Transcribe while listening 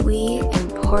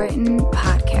Important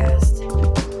Podcast.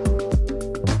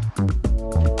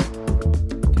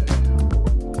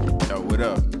 Yo, what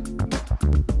up?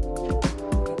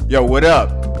 Yo, what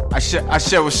up? I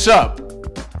said what's up?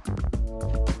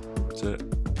 That's it.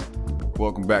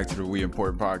 Welcome back to the We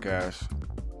Important Podcast.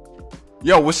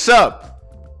 Yo, what's up?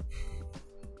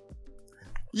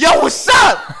 Yo, what's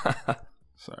up?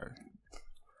 Sorry.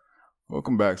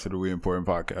 Welcome back to the We Important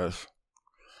Podcast.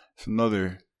 It's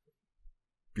another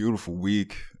beautiful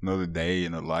week, another day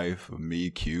in the life of me,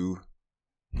 Q,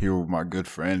 here with my good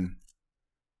friend,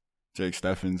 Jake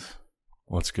Steffens.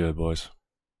 What's good, boys?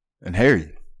 And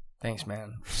Harry. Thanks,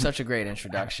 man. Such a great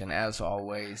introduction, as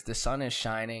always. The sun is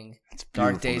shining,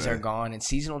 dark days are gone, and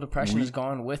seasonal depression is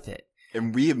gone with it.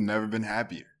 And we have never been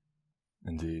happier.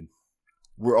 Indeed.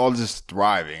 We're all just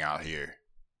thriving out here.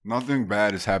 Nothing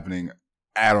bad is happening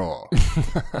at all.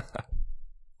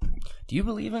 Do you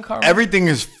believe in karma? Everything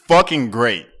is fucking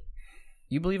great.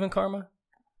 You believe in karma?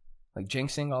 Like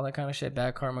jinxing, all that kind of shit?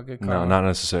 Bad karma, good No, karma? not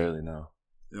necessarily, no.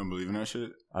 You don't believe in that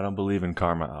shit? I don't believe in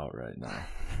karma outright, no.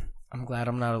 I'm glad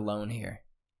I'm not alone here.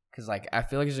 Because, like, I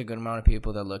feel like there's a good amount of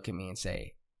people that look at me and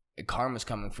say, karma's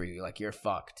coming for you. Like, you're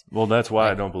fucked. Well, that's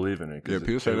why I don't believe in it. Yeah,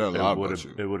 people say that a lot about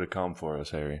you. It would have come for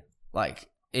us, Harry. Like,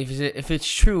 if it's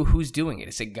true, who's doing it?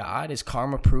 Is it God? Is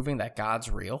karma proving that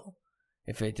God's real?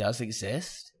 If it does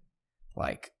exist?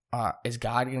 Like, is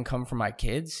God going to come for my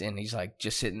kids? And he's, like,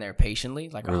 just sitting there patiently?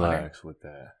 Like a hunter? Relax with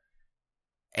that.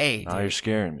 Hey, now dude. you're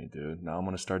scaring me, dude. Now I'm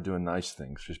going to start doing nice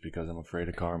things just because I'm afraid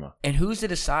of karma. And who's to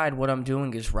decide what I'm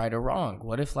doing is right or wrong?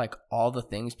 What if, like, all the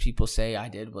things people say I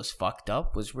did was fucked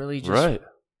up was really just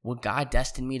what God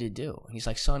destined me to do? And he's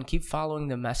like, son, keep following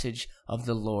the message of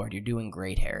the Lord. You're doing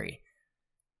great, Harry.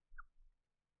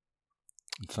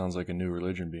 It sounds like a new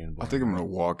religion being born. I think I'm going to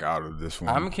walk out of this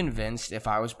one. I'm convinced if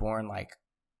I was born, like,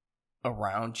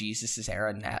 around Jesus'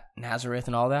 era, Nazareth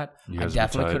and all that, I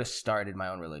definitely could have started my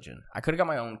own religion. I could have got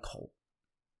my own cult.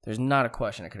 There's not a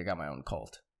question I could have got my own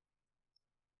cult.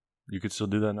 You could still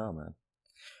do that now, man.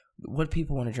 What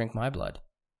people want to drink my blood?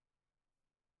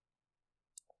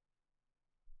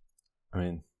 I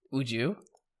mean, would you?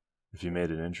 If you made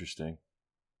it interesting.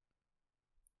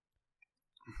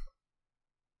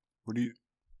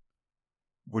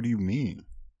 What do you mean?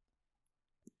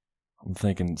 I'm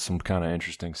thinking some kind of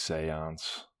interesting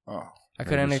seance. Oh, I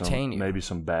could entertain you. Maybe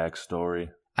some backstory.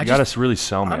 You got to really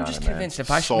sell me on it, man. I'm just convinced if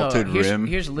I salted rim.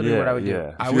 Here's literally what I would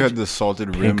do. If you had the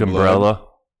salted pink rim umbrella. Blood.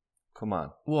 Come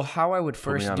on. Well, how I would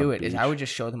first do it is I would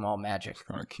just show them all magic. It's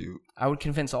kind of cute. I would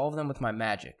convince all of them with my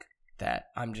magic that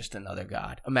I'm just another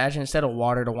god. Imagine instead of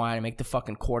water to wine, I make the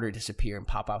fucking quarter disappear and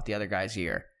pop out the other guy's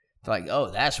ear. They're like, oh,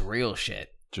 that's real shit.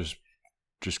 Just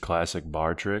classic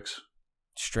bar tricks.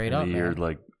 Straight up,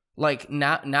 man. Like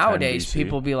nowadays,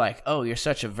 people be like, "Oh, you're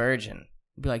such a virgin."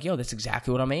 Be like, "Yo, that's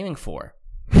exactly what I'm aiming for."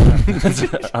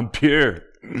 I'm pure.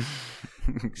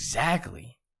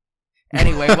 Exactly.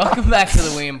 Anyway, welcome back to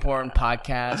the We Important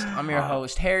Podcast. I'm your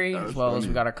host Harry, as well as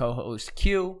we got our co-host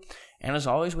Q, and as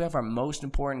always, we have our most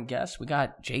important guest. We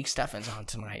got Jake Steffens on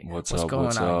tonight. What's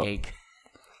going on, Jake?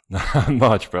 Not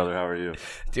much, brother. How are you?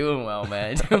 Doing well,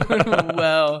 man. Doing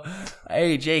well.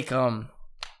 Hey, Jake.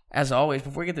 As always,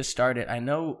 before we get this started, I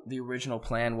know the original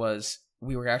plan was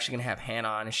we were actually going to have Hannah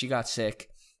on, and she got sick.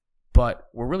 But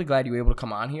we're really glad you were able to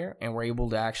come on here, and we're able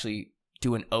to actually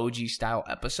do an OG-style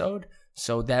episode.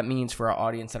 So that means for our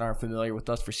audience that aren't familiar with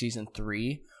us for Season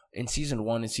 3, in Season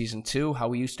 1 and Season 2, how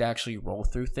we used to actually roll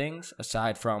through things,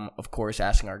 aside from, of course,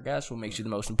 asking our guests what makes you the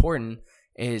most important,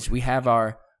 is we have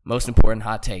our most important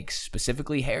hot takes.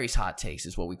 Specifically, Harry's hot takes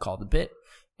is what we call the bit.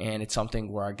 And it's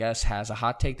something where our guest has a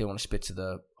hot take they want to spit to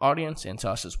the audience and to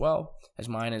us as well as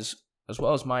mine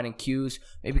and Q's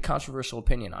maybe controversial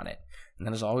opinion on it. And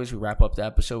then as always, we wrap up the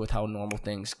episode with how normal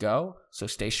things go. So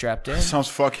stay strapped in. That sounds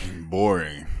fucking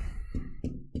boring.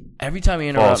 Every time you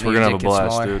interrupt me, we're gonna have a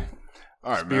blast, smaller. dude.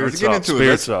 All right, man. Let's get into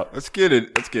it. Let's get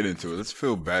into it. Let's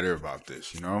feel better about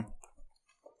this, you know?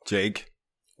 Jake.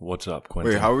 What's up,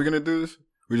 Quentin? Wait, how are we gonna do this?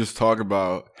 We just talk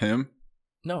about him?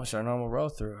 No, it's our normal roll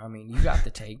through. I mean, you got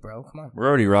the take, bro. Come on. We're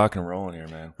already rocking and rolling here,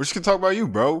 man. We're just going to talk about you,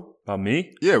 bro. About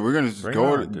me? Yeah, we're going to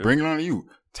bring it on to you.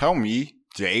 Tell me,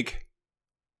 Jake,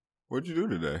 what'd you do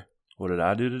today? What did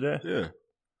I do today? Yeah.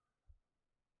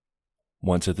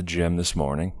 Went to the gym this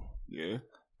morning. Yeah.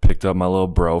 Picked up my little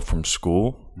bro from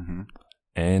school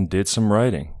and did some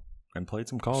writing and played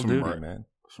some Call of Duty, man.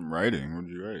 Some writing? What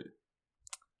did you write?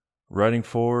 Writing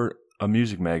for a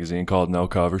music magazine called No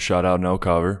Cover. Shout out No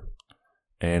Cover.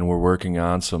 And we're working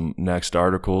on some next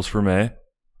articles for May.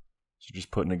 So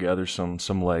just putting together some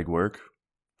legwork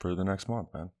for the next month,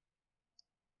 man.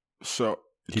 So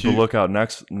keep a lookout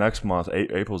next month,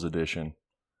 April's edition.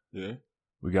 Yeah.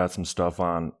 We got some stuff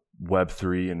on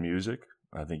Web3 and music.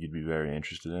 I think you'd be very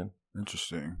interested in.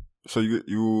 Interesting. So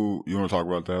you want to talk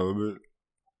about that a little bit?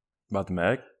 About the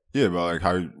mag? Yeah, about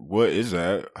like what is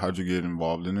that? How'd you get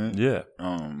involved in it? Yeah.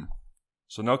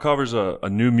 So No Cover's a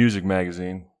new music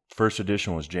magazine. First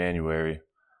edition was January.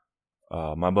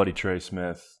 My buddy Trey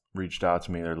Smith reached out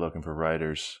to me. They're looking for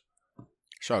writers.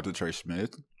 Shout out to Trey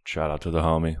Smith. Shout out to the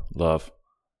homie. Love.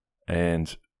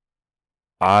 And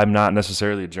I'm not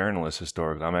necessarily a journalist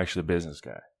historically. I'm actually a business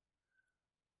guy.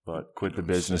 But quit the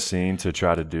business scene to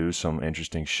try to do some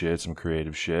interesting shit, some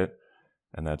creative shit.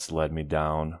 And that's led me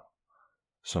down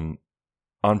some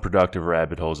unproductive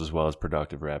rabbit holes as well as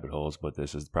productive rabbit holes. But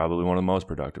this is probably one of the most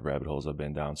productive rabbit holes I've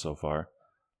been down so far.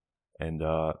 And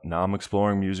now I'm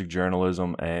exploring music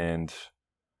journalism and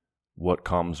what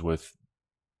comes with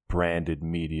branded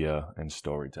media and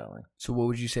storytelling. So what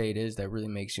would you say it is that really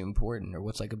makes you important, or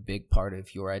what's like a big part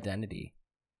of your identity?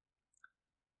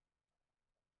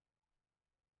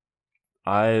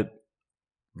 I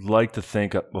like to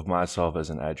think of myself as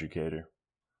an educator.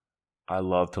 I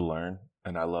love to learn,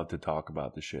 and I love to talk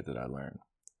about the shit that I learn.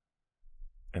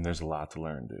 And there's a lot to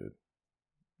learn, dude.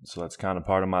 So that's kind of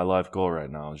part of my life goal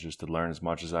right now, is just to learn as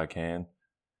much as I can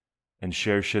and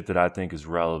share shit that I think is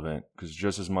relevant. Because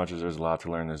just as much as there's a lot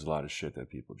to learn, there's a lot of shit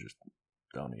that people just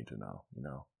don't need to know, you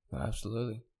know?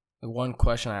 Absolutely. The one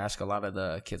question I ask a lot of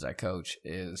the kids I coach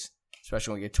is,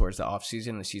 especially when we get towards the off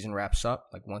season, the season wraps up,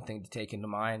 like one thing to take into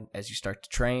mind as you start to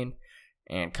train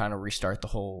and kind of restart the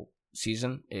whole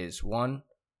season is, one,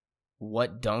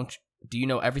 do you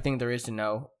know everything there is to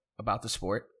know about the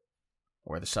sport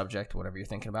or the subject, whatever you're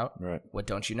thinking about? Right. What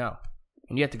don't you know?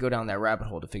 And you have to go down that rabbit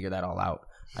hole to figure that all out.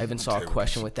 I even saw a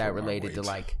question with that related to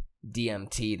like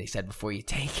DMT. They said before you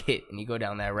take it and you go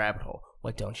down that rabbit hole,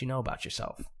 what don't you know about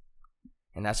yourself?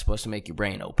 And that's supposed to make your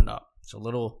brain open up. So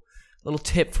little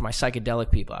tip for my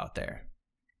psychedelic people out there.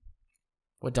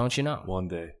 What don't you know? One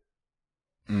day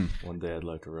I'd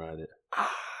like to ride it.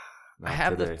 I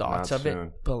have the thoughts of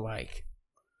it, but like,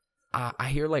 I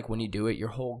hear like when you do it, your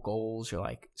whole goals, you're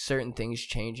like certain things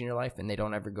change in your life and they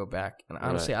don't ever go back. And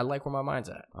honestly, I like where my mind's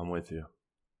at. I'm with you.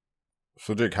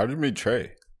 So Jake, how did you meet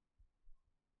Trey?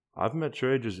 I've met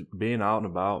Trey just being out and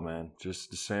about, man.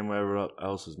 Just the same way everyone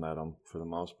else has met him for the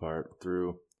most part,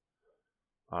 through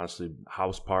honestly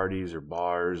house parties or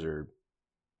bars, or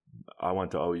I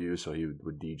went to OU, so he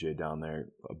would DJ down there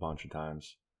a bunch of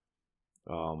times.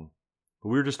 But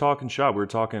we were just talking shop. We were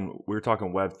talking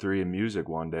Web3 and music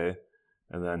one day,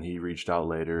 and then he reached out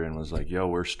later and was like, "Yo,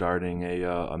 we're starting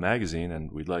a magazine,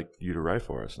 and we'd like you to write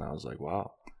for us." And I was like,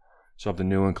 "Wow, something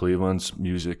new in Cleveland's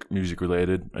music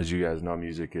related." As you guys know,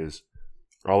 music has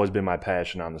always been my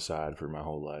passion on the side for my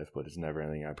whole life, but it's never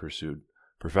anything I pursued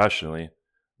professionally.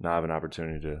 Now I have an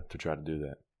opportunity to try to do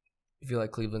that. You feel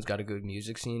like Cleveland's got a good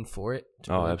music scene for it?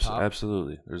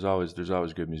 Absolutely. There's always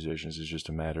good musicians. It's just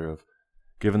a matter of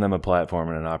giving them a platform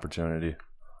and an opportunity.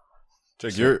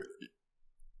 Jake,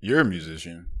 you're a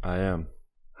musician. I am.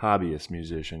 Hobbyist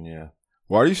musician, yeah.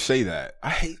 Why do you say that? I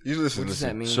hate you. Listen. What does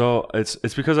that mean? So it's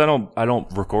because I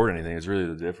don't record anything. It's really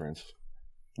the difference.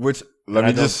 Which let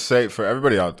me just say for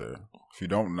everybody out there, if you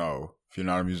don't know, if you're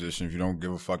not a musician, if you don't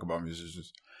give a fuck about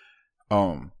musicians,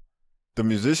 the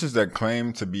musicians that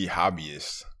claim to be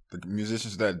hobbyists, the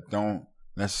musicians that don't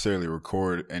necessarily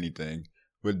record anything,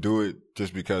 but do it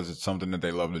just because it's something that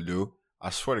they love to do, I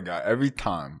swear to God, every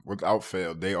time, without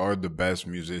fail, they are the best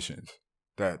musicians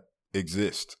that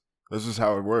exist. This is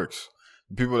how it works.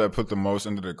 The people that put the most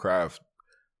into the craft,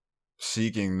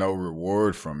 seeking no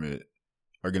reward from it,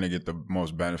 are going to get the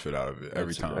most benefit out of it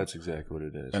every time. That's exactly what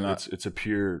it is. And it's a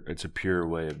pure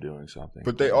way of doing something.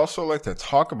 But they also like to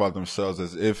talk about themselves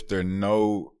as if they're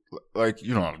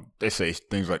they say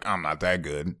things like, "I'm not that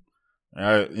good,"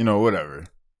 whatever.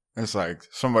 It's like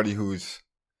somebody who's...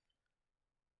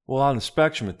 Well, on the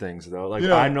spectrum of things, though. Like,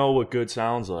 I know what good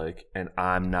sounds like, and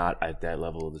I'm not at that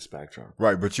level of the spectrum.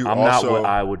 Right, but I'm not what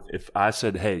I would... If I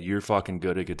said, "Hey, you're fucking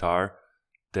good at guitar,"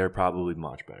 they're probably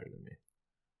much better than me.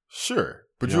 Sure.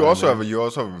 But you also have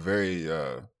a very,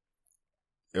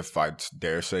 if I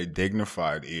dare say,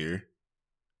 dignified ear.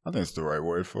 I think it's the right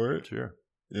word for it. Sure.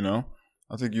 I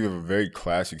think you have a very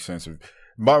classic sense of...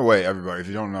 By the way, everybody, if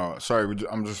you don't know, sorry,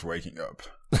 I'm just waking up.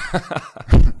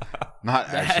 Not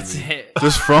actually. That's it.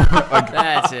 Just from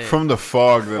That's it. From the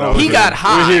fog that I was in. He got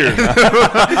high. We're here.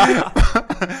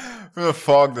 From the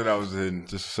fog that I was in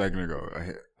just a second ago.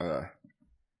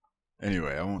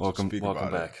 Anyway, I won't speak about it.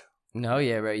 Welcome back. No,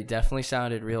 yeah, bro. You definitely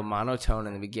sounded real monotone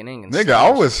in the beginning. And Nigga, I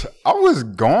was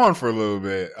gone for a little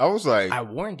bit. I was like... I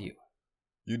warned you.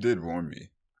 You did warn me.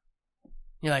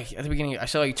 You're like, at the beginning, I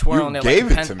saw you twirling it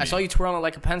gave like it to me. I saw you twirling it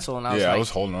like a pencil, and I was yeah, like, I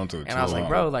was holding on to it. and I was like,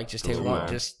 bro, like just take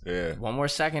one more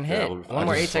second hit, one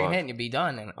more 8-second hit, and you'd be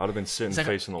done. And I'd have been sitting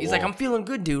facing the wall. He's like, I'm feeling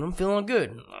good, dude. I'm feeling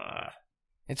good.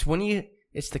 It's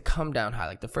it's the come down high.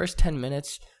 Like the first 10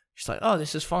 minutes, just like, oh,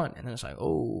 this is fun, and then it's like,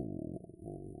 oh,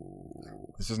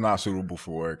 this is not suitable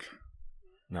for work.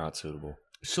 Not suitable.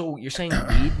 So you're saying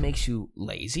weed makes you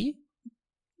lazy?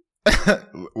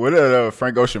 What did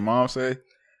Frank Ocean mom say?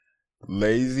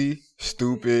 Lazy,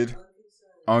 stupid,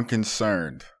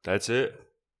 unconcerned. That's it.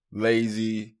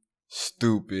 Lazy,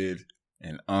 stupid,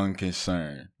 and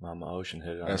unconcerned. Mama Ocean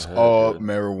hit it on That's the head, all dude.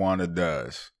 marijuana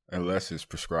does, unless it's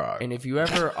prescribed. And if you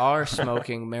ever are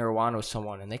smoking marijuana with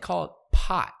someone and they call it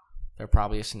pot, they're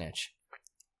probably a snitch.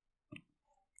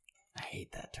 I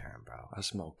hate that term, bro. I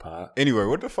smoke pot. Anyway,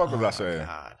 what the fuck was I saying?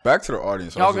 God. Back to the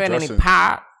audience. Y'all getting any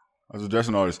pot? I was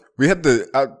addressing all this. We had to.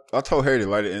 I told Harry to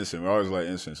light an incense. We always light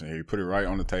incense in here. He put it right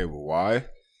on the table. Why?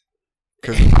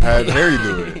 Because I had Harry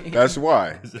do it. That's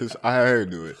why. Because I had Harry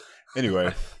do it.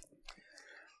 Anyway,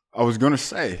 I was gonna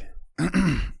say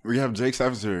we have Jake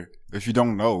Steffens here. If you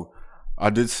don't know, I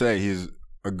did say he's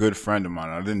a good friend of mine.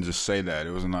 I didn't just say that.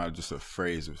 It was not just a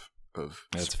phrase of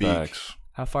That's speak. facts.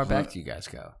 How far back do you guys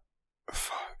go?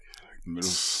 Fuck, like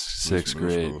Sixth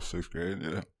grade. School, 6th grade.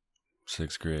 Yeah.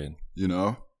 6th grade. You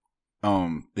know,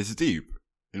 it's deep.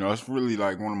 You know, it's really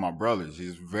like one of my brothers.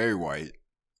 He's very white,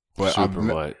 but Super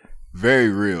white. Very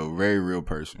real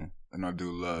person. And I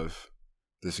do love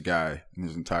this guy and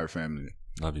his entire family.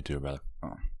 Love you too, brother.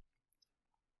 I'm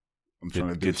trying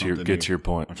to do something. Get to your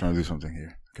point. I'm trying to do something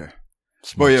here. Okay.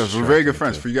 But yeah, we're very good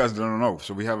friends. For you guys that don't know,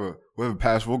 so we have a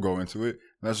past. We'll go into it.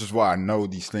 That's just why I know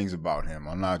these things about him.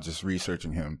 I'm not just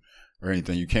researching him or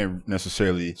anything. You can't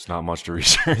necessarily. It's not much to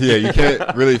research. Yeah, you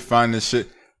can't really find this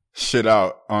shit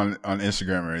out on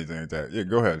Instagram or anything like that. Yeah,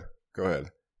 go ahead.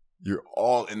 You're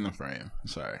all in the frame.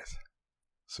 Sorry.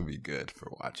 This will be good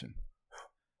for watching.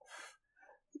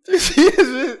 You see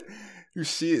it? You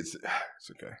see it.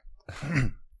 It's okay.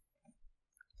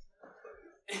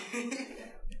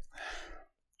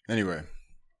 Anyway.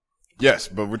 Yes,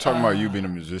 but we're talking about you being a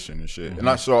musician and shit. Mm-hmm.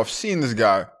 And so I've seen this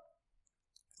guy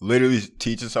literally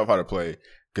teach himself how to play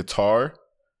guitar,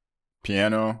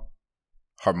 piano,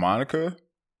 harmonica.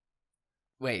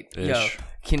 Wait, Ish.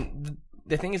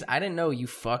 the thing is, I didn't know you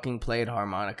fucking played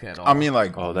harmonica at all. I mean,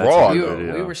 like, that's raw, a we though.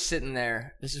 video. were sitting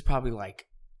there. This is probably like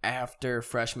after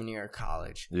freshman year of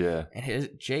college. Yeah. And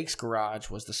Jake's garage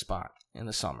was the spot in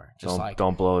the summer.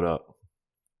 Don't blow it up.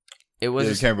 It was.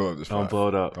 Yeah, you can't blow up the spot. Don't blow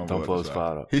it up. Don't blow the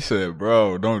spot up. He said,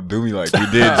 bro, don't do me like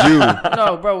you did you.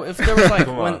 No, bro. If there was like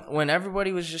Come on. when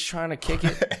everybody was just trying to kick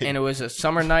it, and it was a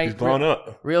summer night, He's blown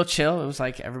up. real chill. It was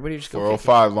like everybody just go.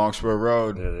 405 Longspur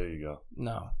Road. Yeah, there you go.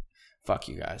 No, fuck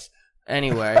you guys.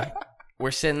 Anyway, we're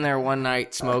sitting there one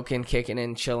night smoking, kicking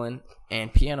in, chilling,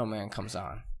 and Piano Man comes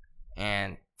on.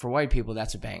 And for white people,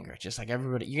 that's a banger. Just like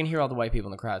everybody, you can hear all the white people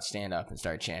in the crowd stand up and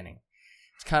start chanting.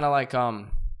 It's kind of like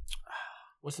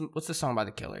what's the song by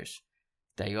the Killers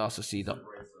that you also see the.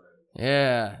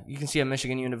 Yeah, you can see at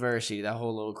Michigan University, that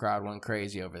whole little crowd went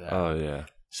crazy over that. Oh, yeah.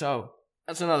 So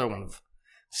that's another one.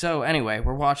 So anyway,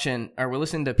 we're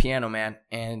listening to Piano Man,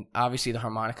 and obviously the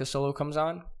harmonica solo comes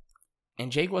on.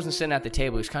 And Jake wasn't sitting at the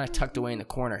table. He was kind of tucked away in the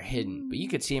corner, hidden. But you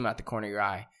could see him out the corner of your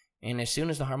eye. And as soon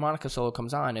as the harmonica solo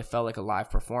comes on, it felt like a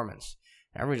live performance.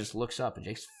 And everyone just looks up, and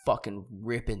Jake's fucking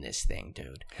ripping this thing,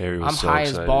 dude. Harry was I'm so high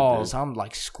excited, as balls. dude. I'm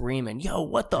like screaming, yo,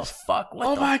 what the fuck?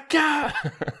 My God.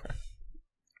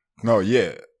 No,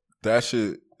 yeah. That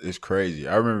shit is crazy.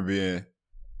 I remember being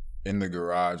in the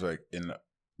garage, like in the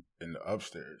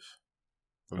upstairs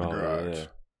of the garage. Yeah.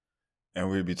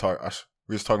 And we'd be talking.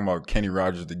 We was talking about Kenny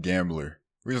Rogers, the gambler.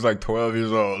 We was like 12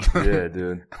 years old. Yeah,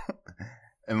 dude.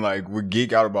 And like we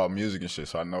geek out about music and shit,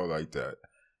 so I know like that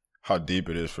how deep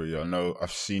it is for you. I know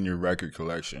I've seen your record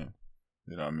collection.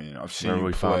 You know what I mean? I've seen Remember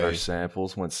you we play. found our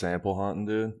samples, went sample hunting,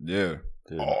 dude? Yeah.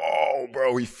 Dude. Oh,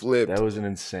 bro, he flipped. That was an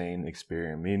insane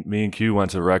experience. Me and Q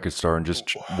went to the record store and just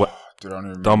Dude, I don't even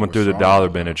remember thumbing what through the song dollar it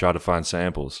was bin on. and try to find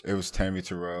samples. It was Tammy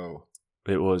Terrell.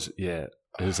 It was, yeah.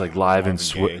 It was like live in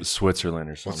Marvin Gaye. Switzerland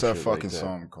or something. What's that fucking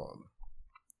song called?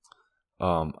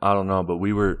 I don't know, but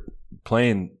we were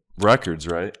playing records,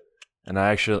 right? And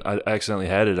I accidentally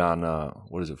had it on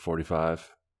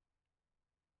 45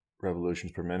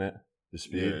 revolutions per minute, the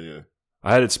speed. Yeah.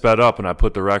 I had it sped up, and I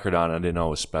put the record on. And I didn't know it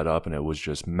was sped up, and it was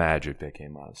just magic that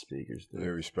came out of the speakers. Dude.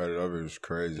 Yeah, we sped it up. It was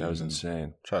crazy. That was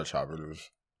insane. Try to chop it.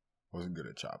 Wasn't good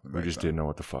at chopping. We just didn't know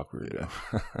what the fuck we were doing.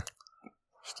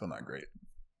 Still not great.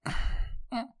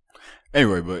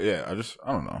 Anyway, but yeah,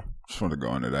 I don't know. Just want to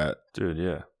go into that. Dude,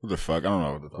 yeah. What the fuck? I don't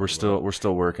know what to talk about. We're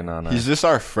still working on that. He's just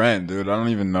our friend, dude. I don't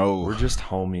even know. We're just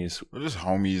homies. We're just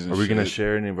homies and Are we shit. going to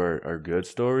share any of our good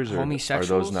stories? Or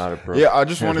Homosexuals? Are those not appropriate? Yeah, I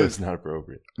just wanted... That's not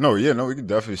appropriate. No, we can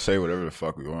definitely say whatever the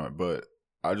fuck we want, but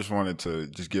I just wanted to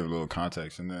just give a little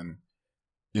context and then,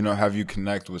 have you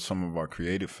connect with some of our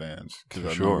creative fans.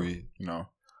 Because know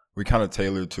we kind of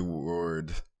tailored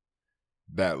toward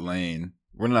that lane.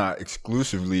 We're not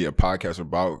exclusively a podcast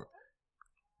about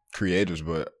creators,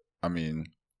 but I mean,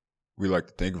 we like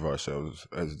to think of ourselves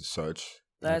as such.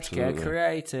 Let's get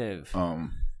creative.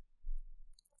 And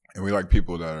we like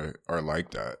people that are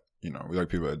like that. We like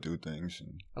people that do things.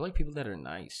 And I like people that are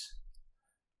nice.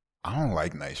 I don't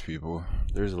like nice people.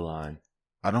 There's a line.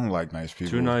 I don't like nice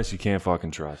people. Too nice, you can't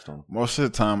fucking trust them. Most of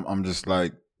the time, I'm just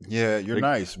like, yeah, you're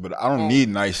nice, but I don't need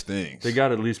nice things. They got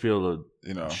to at least be able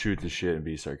to, shoot the shit and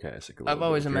be sarcastic. I've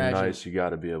always imagined. You're nice, you got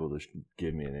to be able to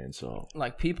give me an insult.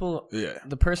 Like people, yeah.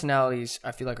 The personalities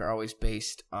I feel like are always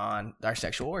based on our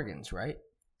sexual organs, right?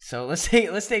 So let's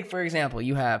take for example,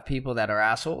 you have people that are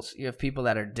assholes, you have people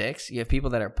that are dicks, you have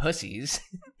people that are pussies.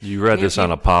 You read this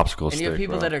on a popsicle stick, and you have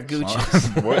people bro. that are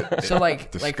gooches. What? So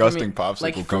disgusting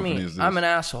popsicle company is this? I'm an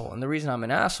asshole, and the reason I'm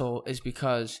an asshole is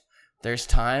because there's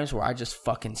times where I just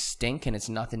fucking stink and it's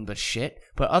nothing but shit.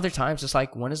 But other times it's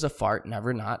like, when is a fart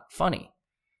never not funny?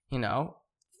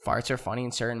 Farts are funny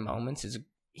in certain moments, is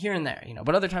here and there,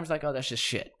 But other times like, oh, that's just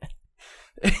shit.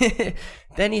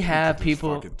 Then you have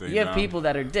people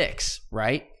that are dicks,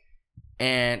 right?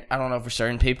 And I don't know for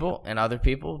certain people and other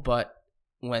people, but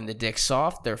when the dick's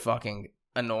soft, they're fucking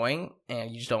annoying and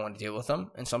you just don't want to deal with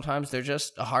them. And sometimes they're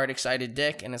just a hard, excited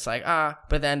dick and it's like,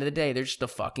 but at the end of the day, they're just a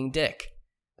fucking dick.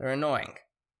 They're annoying.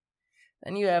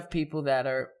 Then you have people that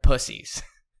are pussies.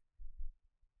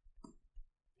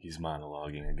 He's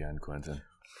monologuing again, Quentin.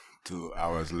 2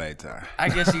 hours later. I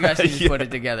guess you guys can just put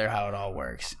it together how it all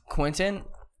works. Quentin,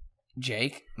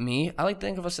 Jake, me, I like to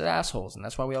think of us as assholes, and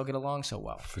that's why we all get along so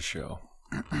well. For sure.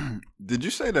 Did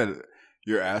you say that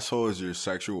your asshole is your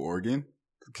sexual organ?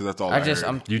 Because that's all I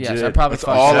heard. Did. I probably that's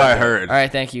all I heard. All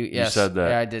right, thank you. Yes, you said that.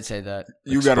 Yeah, I did say that.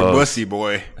 You got a pussy,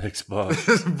 boy. Exposed.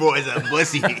 This boy's a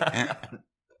pussy.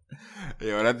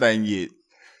 Yo, that thing get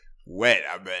wet,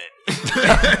 I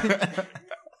bet.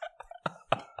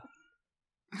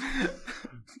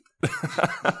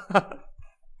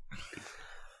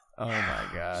 Oh my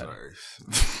god. Sorry.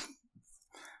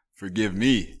 Forgive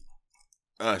me.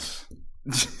 Us.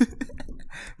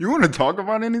 You want to talk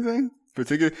about anything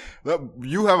particular?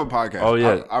 You have a podcast. Oh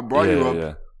yeah. I brought you up.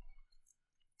 Yeah.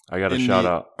 I got a shout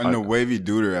out. In the Wavy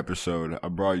Duder episode, I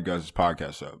brought you guys'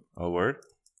 podcast up. Oh, word?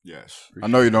 Yes. I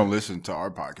know you don't listen to our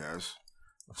podcast.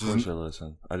 Of course I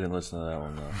listen. I didn't listen to that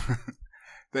one, though.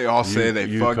 They all say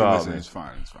they fucking listen. Me. It's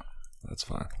fine. That's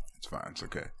fine. It's fine. It's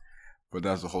okay. But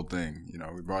that's the whole thing.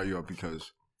 We brought you up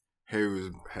because Harry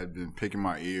had been picking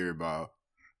my ear about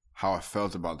how I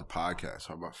felt about the podcast,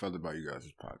 how I felt about you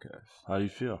guys' podcast. How do you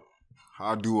feel?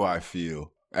 How do I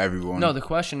feel? Everyone. No, the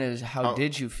question is, how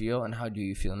did you feel and how do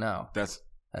you feel now? That's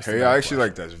Harry, I actually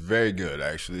like that's very good,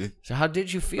 actually. So how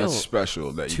did you feel? That's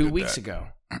special that you 2 did weeks that. ago.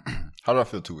 How did I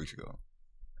feel 2 weeks ago?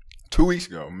 2 weeks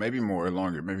ago, maybe more,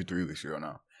 longer, maybe 3 weeks ago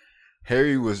now.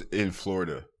 Harry was in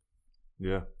Florida.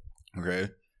 Yeah. Okay.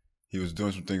 He was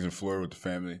doing some things in Florida with the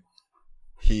family.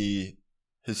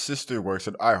 His sister works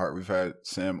at iHeart. We've had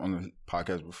Sam on the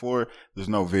podcast before. There's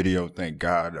no video, thank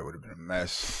God. That would have been a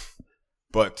mess.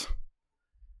 But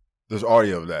there's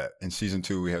audio of that. In season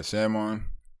 2, we had Sam on.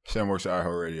 Sam works at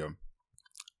iHeart Radio.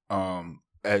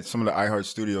 At some of the iHeart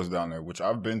studios down there, which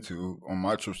I've been to on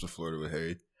my trips to Florida with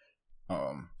Harry.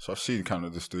 So I've seen kind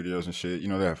of the studios and shit.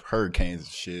 They have hurricanes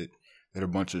and shit. They had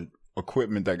a bunch of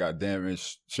equipment that got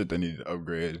damaged, shit they needed to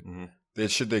upgrade. Mm-hmm. They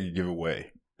had shit they could give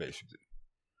away, basically.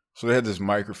 So they had this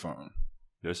microphone.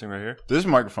 This thing right here? This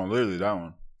microphone, literally that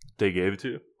one. They gave it to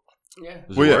you? Yeah.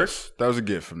 Does it work? That was a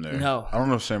gift from there. No. I don't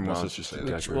know if Sam wants it's to just say a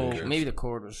that. decoration. Maybe the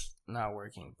cord was not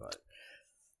working, but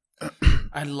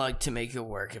I'd like to make it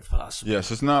work if possible.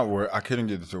 Yes, it's not work. I couldn't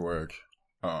get it to work.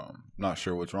 Not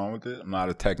sure what's wrong with it. I'm not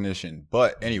a technician.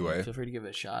 But anyway. Feel free to give it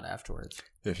a shot afterwards.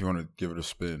 If you want to give it a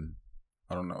spin.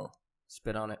 I don't know.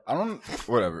 Spit on it.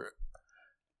 Whatever.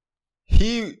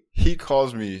 He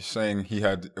calls me saying he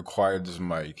had acquired this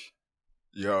mic.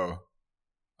 Yo,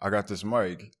 I got this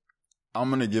mic. I'm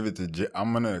gonna give it to.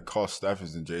 I'm gonna call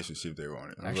Steffens and Jason, see if they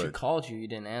want it. I actually called you. You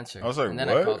didn't answer. I was like, and then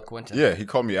what? I called Quentin. Yeah, he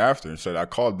called me after and said I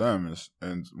called them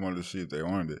and wanted to see if they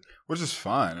wanted it, which is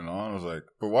fine and all. I was like,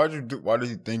 but why did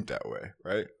you think that way,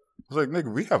 right? I was like,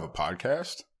 nigga, we have a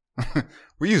podcast.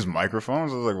 We use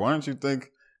microphones. I was like, why don't you think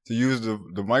to use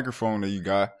the microphone that you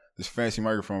got this fancy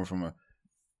microphone from a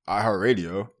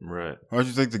iHeartRadio. Right. Why don't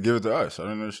you think to give it to us? I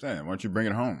don't understand. Why don't you bring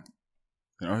it home?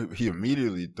 You know, he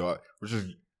immediately thought, which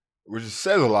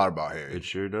says a lot about Harry. It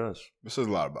sure does. It says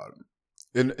a lot about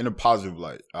him. In a positive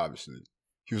light, obviously.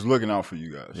 He was looking out for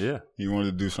you guys. Yeah. He wanted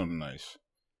to do something nice.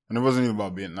 And it wasn't even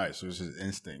about being nice. It was his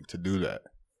instinct to do that.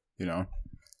 You know?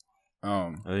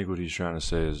 I think what he's trying to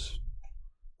say is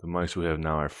the mics we have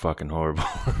now are fucking horrible.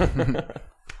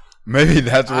 Maybe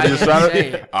that's what he was trying to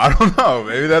say. I don't know.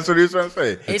 Maybe that's what he was trying to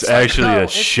say. It's actually a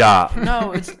shot.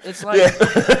 No, it's like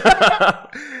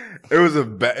it was a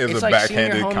it's like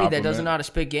seeing your homie that doesn't know how to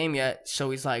spit game yet,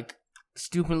 so he's like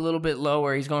stooping a little bit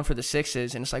lower. He's going for the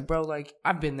sixes, and it's like, bro, like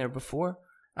I've been there before.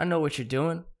 I know what you're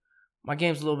doing. My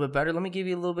game's a little bit better. Let me give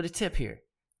you a little bit of tip here.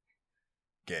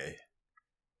 Gay.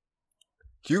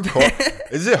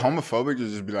 Is it homophobic to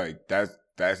just be like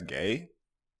that's gay?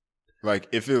 Like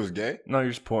if it was gay? No, you're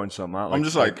just pointing something out. I'm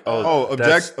just like,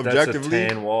 objectively, that's a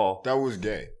tan wall. That was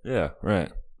gay. Yeah,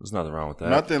 right. There's nothing wrong with that.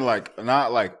 Nothing like,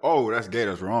 not like, oh, that's gay,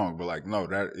 that's wrong. But like, no,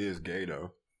 that is gay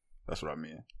though. That's what I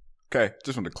mean. Okay,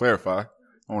 just want to clarify. I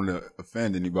don't want to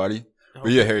offend anybody.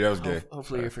 But yeah, Harry, that was gay.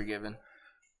 Hopefully you're forgiven.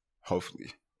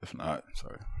 Hopefully. If not,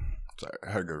 sorry.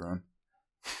 I had a good run.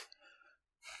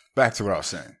 Back to what I was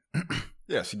saying.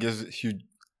 Yeah,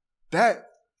 that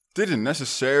didn't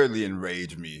necessarily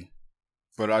enrage me,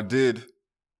 but I did.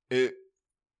 It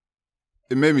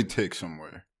made me tick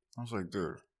somewhere. I was like,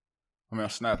 dude. I mean, I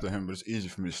snapped at him, but it's easy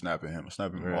for me to snap at him. I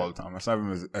snap at him all the time. I snap at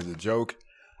him as a joke.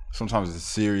 Sometimes it's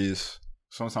serious.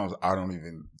 Sometimes I don't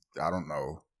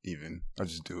know even. I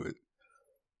just do it.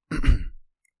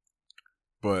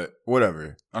 But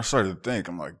whatever. I started to think,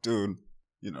 I'm like, dude,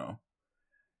 you know.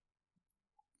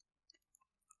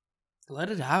 Let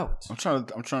it out. I'm trying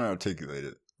to articulate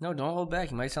it. No, don't hold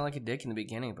back. You might sound like a dick in the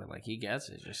beginning, but like he gets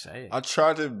it. Just say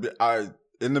it.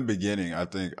 In the beginning, I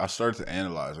think I started to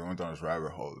analyze. I went down this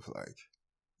rabbit hole of like,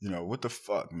 you know, what the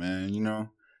fuck, man? You know,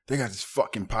 they got this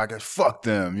fucking podcast. Fuck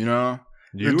them, you know?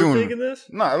 You were thinking this?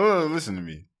 Nah, listen to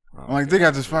me. I'm like, they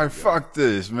got this podcast. Fuck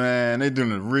this, man. They doing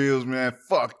the reels, man.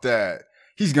 Fuck that.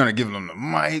 He's going to give them the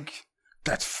mic.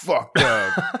 That's fucked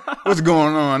up. What's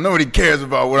going on? Nobody cares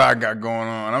about what I got going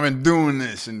on. I've been doing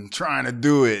this and trying to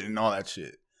do it and all that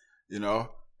shit, you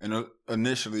know? And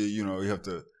initially, you know, you have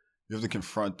to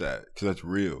confront that because that's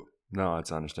real. No,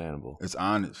 it's understandable. It's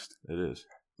honest. It is.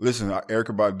 Listen,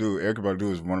 Erykah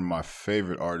Badu is one of my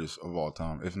favorite artists of all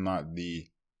time, if not the,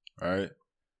 right?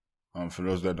 For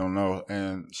those that don't know.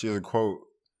 And she has a quote,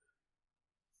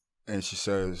 and she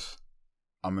says,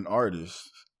 I'm an artist,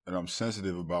 and I'm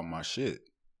sensitive about my shit.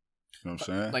 You know what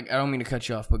I'm saying? Like, I don't mean to cut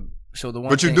you off, but so the one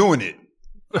But you're doing it.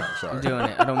 Oh, sorry. I'm doing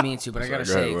it. I don't mean to, but I gotta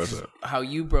say, what's up? how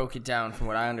you broke it down from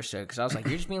what I understood, because I was like,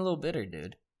 you're just being a little bitter,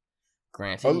 dude.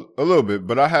 Granted. A little bit,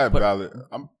 but I had valid.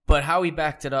 But how he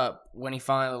backed it up when he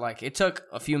finally, like, it took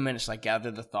a few minutes to, like,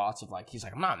 gather the thoughts of, like, he's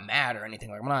like, I'm not mad or anything.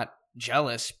 Like, I'm not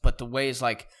jealous, but the way is,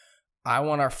 like, I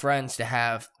want our friends to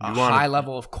have a high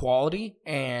level of quality,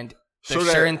 and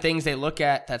there's certain things they look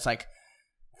at that's like,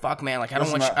 fuck, man, like, I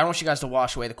don't want you guys to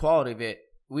wash away the quality of it.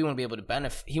 We want to be able to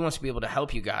benefit. He wants to be able to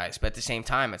help you guys, but at the same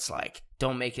time, it's like,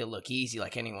 don't make it look easy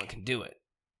like anyone can do it.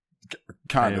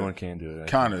 Anyone can do it.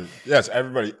 Kind of. Yes,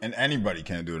 everybody and anybody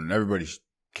can do it, and everybody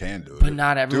can do it. But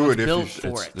not everyone's built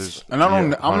for it. And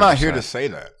I'm not here to say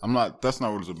that. That's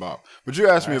not what it's about. But you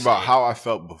asked me about how I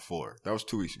felt before. That was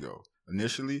 2 weeks ago.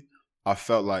 Initially, I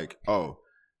felt like, oh,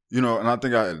 you know, and I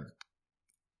think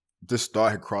this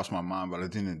thought had crossed my mind, but I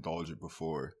didn't indulge it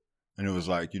before. And it was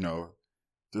like, you know,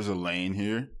 there's a lane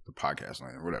here, the podcast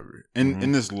lane or whatever,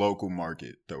 in this local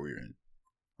market that we're in.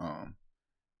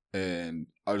 And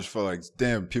I just felt like,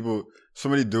 damn,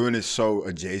 somebody doing it so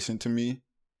adjacent to me,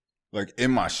 like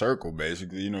in my circle,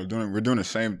 basically, you know, we're doing the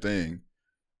same thing.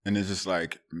 And it just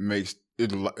like makes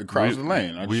it crosses the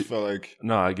lane. I just felt like.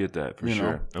 No, I get that for sure.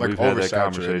 Know, and like we've had that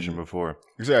conversation before.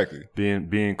 Exactly.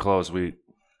 Being close,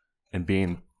 and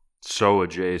being so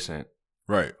adjacent.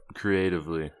 Right.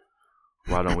 Creatively.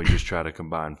 Why don't we just try to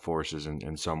combine forces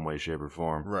in some way, shape, or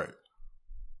form? Right.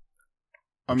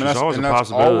 I mean, that's always a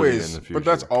possibility in the future. But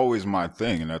that's always my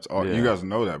thing, and that's all. Yeah. You guys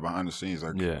know that behind the scenes.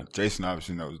 Like, yeah. Jason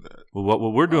obviously knows that. Well,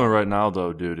 what we're doing right now,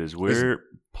 though, dude, is we're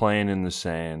playing in the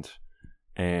sand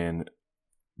and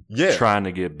trying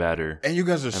to get better. And you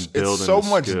guys are it's so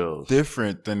much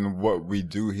different than what we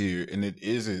do here, and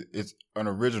it's an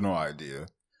original idea.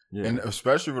 Yeah. And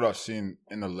especially what I've seen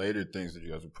in the later things that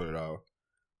you guys have put out,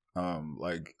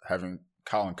 like having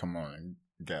Colin come on and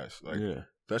guest, like. Yeah.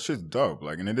 That shit's dope,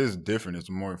 like, and it is different. It's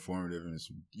more informative, and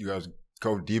you guys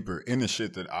go deeper in the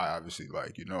shit that I obviously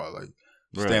like. You know, I like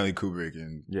Stanley Kubrick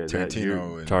and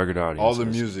Tarantino and target audience. all the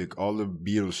music, all the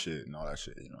Beatles shit and all that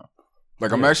shit,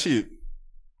 Like, Yeah. I'm actually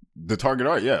the target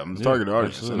audience. Yeah, I'm the target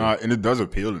audience. And it does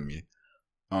appeal to me.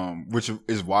 Which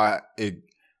is why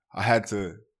I had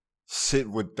to sit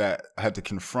with that. I had to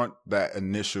confront that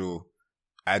initial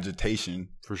agitation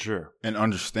for sure and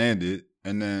understand it,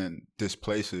 and then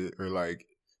displace it or like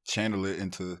channel it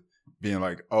into being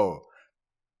like, oh,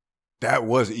 that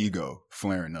was ego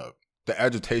flaring up. The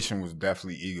agitation was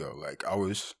definitely ego. Like I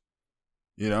was,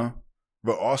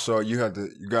 but also you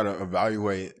gotta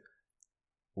evaluate,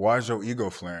 why is your ego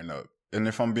flaring up? And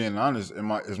if I'm being honest, I'm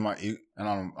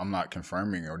not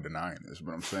confirming or denying this,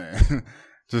 but I'm saying,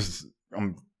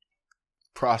 I'm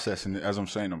processing it as I'm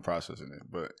saying. I'm processing it,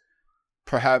 but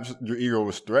perhaps your ego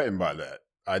was threatened by that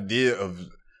idea of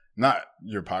not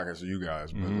your podcast or you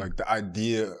guys, but like the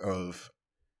idea of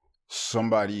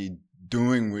somebody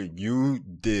doing what you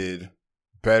did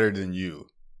better than you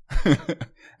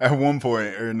at one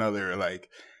point or another, like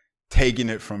taking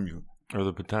it from you, or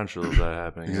the potential of that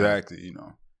happening. Exactly,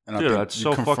 And dude, that's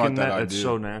so fucking that's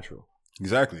so natural.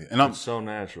 Exactly, and it's so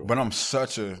natural. But I'm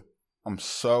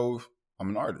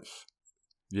an artist.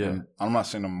 Yeah, and I'm not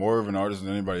saying I'm more of an artist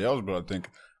than anybody else, but I think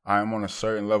I am on a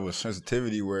certain level of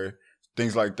sensitivity where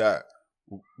things like that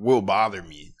will bother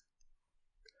me.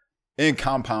 And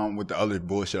compound with the other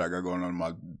bullshit I got going on in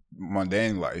my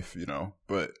mundane life,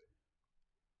 But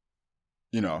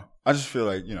I just feel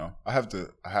like I have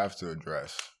to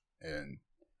address, and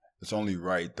it's only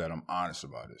right that I'm honest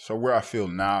about it. So where I feel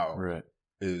now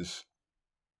is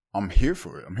I'm here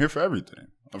for it. I'm here for everything.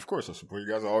 Of course, I support you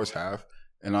guys. I always have,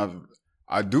 and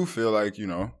I do feel like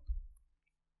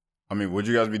I mean, would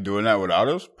you guys be doing that without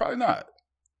us? Probably not.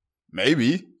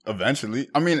 Maybe eventually.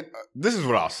 I mean, this is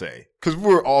what I'll say, because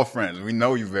we're all friends. We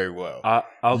know you very well.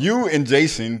 You and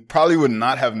Jason probably would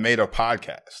not have made a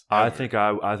podcast. I think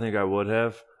I would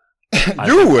have.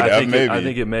 Maybe. I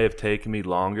think it may have taken me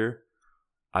longer.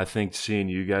 I think seeing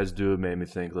you guys do it made me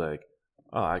think like,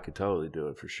 oh, I could totally do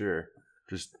it for sure.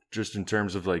 Just in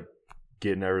terms of like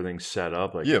getting everything set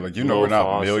up, like we're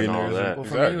not millionaires. Well,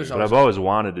 for me, but I've always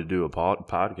wanted to do a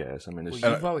podcast. I mean,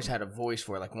 you've always had a voice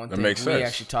for it. Like one thing we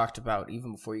actually talked about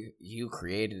even before you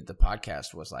created the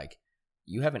podcast was like,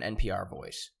 you have an NPR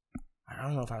voice. I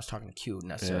don't know if I was talking to Q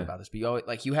necessarily about this,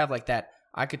 but you have like that.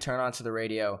 I could turn on to the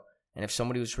radio, and if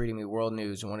somebody was reading me world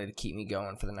news and wanted to keep me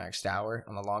going for the next hour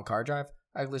on the long car drive,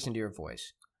 I'd listen to your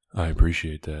voice. I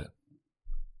appreciate that.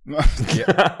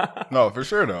 No, for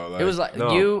sure though. It was like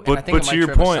you, and I think Mike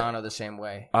Trevisano the same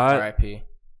way. R.I.P.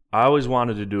 I always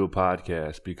wanted to do a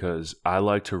podcast because I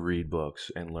like to read books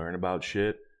and learn about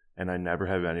shit, and I never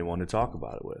have anyone to talk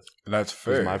about it with. That's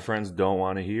fair. My friends don't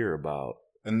want to hear about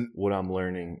what I'm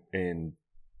learning in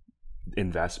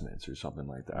investments or something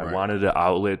like that. Right. I wanted an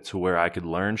outlet to where I could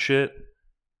learn shit,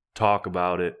 talk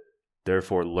about it,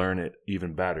 therefore learn it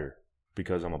even better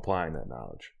because I'm applying that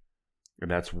knowledge. And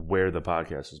that's where the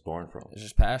podcast is born from. It's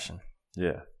just passion.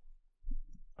 Yeah.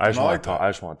 I just want to talk. I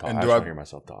just want to talk. I just want to hear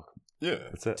myself talk. Yeah.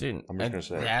 That's it. Dude, I'm just going to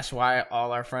say that's why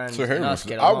all our friends and us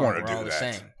get along. I want to do all that.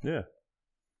 The same. Yeah.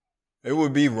 It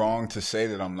would be wrong to say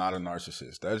that I'm not a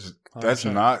narcissist. That's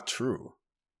not true.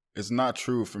 It's not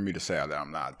true for me to say that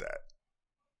I'm not that.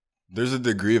 There's a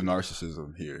degree of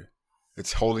narcissism here.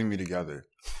 It's holding me together.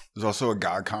 There's also a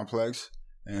God complex.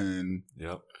 And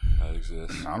yep, that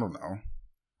exists. I don't know.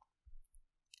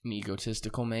 An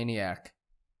egotistical maniac.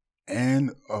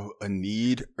 And a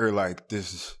need or like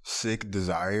this sick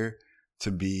desire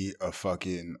to be a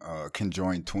fucking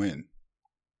conjoined twin.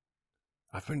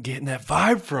 I've been getting that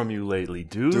vibe from you lately,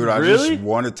 dude. Dude, I really? just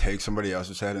want to take somebody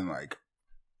else's head and like,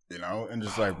 and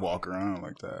just like walk around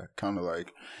like that. Kind of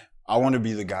like, I want to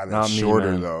be the guy that's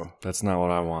shorter though. That's not what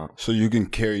I want. So you can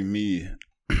carry me.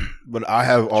 But I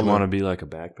have all. You want to be like a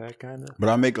backpack kind of? But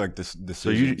I make like this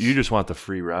decisions. So you just want the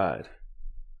free ride?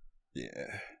 Yeah,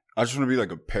 I just want to be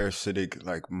like a parasitic,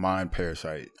 like mind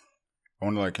parasite. I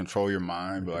want to like control your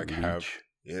mind, but like have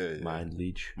mind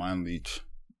leech. Mind leech.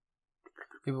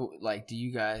 People like, do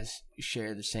you guys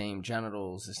share the same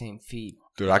genitals, the same feet?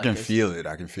 Dude, I can feel it.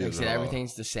 I can feel it.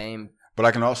 Everything's the same. But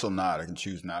I can also not. I can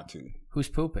choose not to. Who's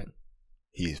pooping?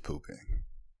 He's pooping.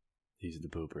 He's the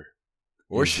pooper.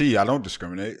 Or she. I don't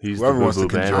discriminate. Whoever wants to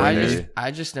conjoin me.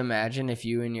 I just imagine if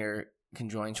you and your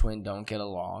conjoined twin don't get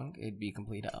along, it'd be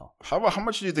complete hell. How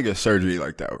much do you think a surgery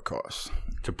like that would cost?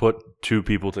 To put two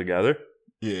people together?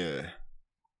 Yeah.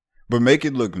 But make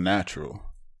it look natural.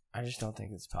 I just don't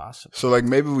think it's possible. So like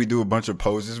maybe we do a bunch of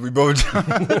poses. We both jump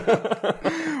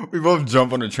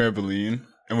on a trampoline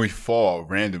and we fall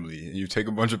randomly. And you take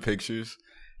a bunch of pictures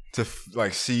to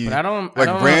like see But I don't like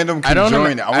I don't, random I don't,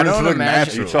 conjoining. I want it to don't look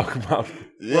imagine. natural. You're talking about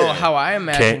Yeah. Well, how I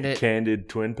imagined it. candid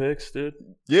twin pics, dude.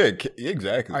 Yeah,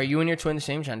 exactly. Are you and your twin the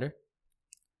same gender?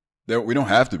 We don't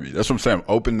have to be. That's what I'm saying.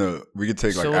 Open the. We could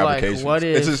take like So applications. what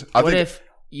if It's just, I think, if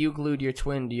you glued your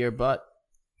twin to your butt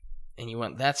and you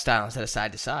went that style instead of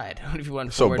side to side? What if you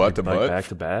went so forward butt to Like butt, back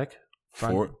to back,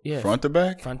 front to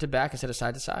back? front to back instead of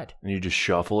side to side? and you just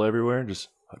shuffle everywhere, just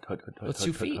What's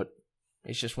 2 feet?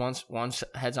 It's just one's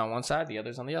head's on one side, the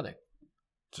other's on the other.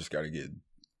 Just got to get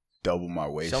double my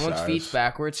waist Someone's size. feet's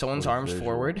backwards, someone's What a arms visual.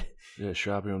 forward, Yeah,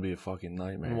 shopping would be a fucking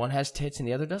nightmare. and one has tits and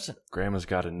the other doesn't. Grandma's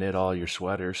got to knit all your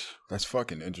sweaters. That's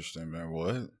fucking interesting, man.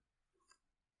 What?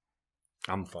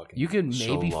 I'm fucking. You could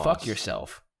so maybe lost. fuck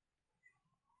yourself.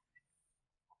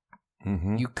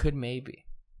 Mm-hmm. You could maybe.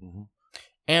 Mm-hmm.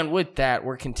 And with that,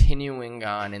 we're continuing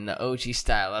on in the OG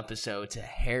style episode to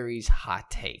Harry's hot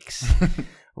takes,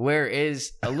 where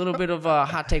is a little bit of a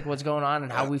hot take what's going on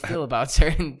and how we feel about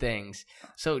certain things.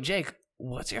 So, Jake,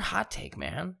 what's your hot take,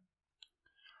 man?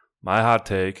 My hot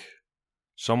take,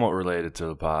 somewhat related to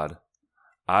the pod.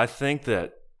 I think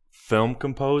that film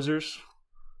composers,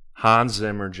 Hans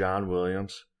Zimmer, John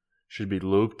Williams, should be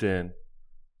looped in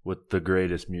with the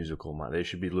greatest musical mind. They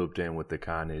should be looped in with the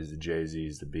Kanye's, the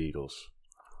Jay-Z's, the Beatles.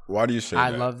 Why do you say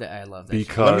I that? love that. I love that.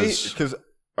 Because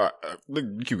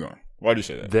keep going. Why do you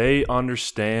say that? they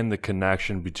understand the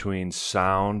connection between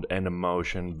sound and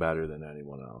emotion better than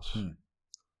anyone else.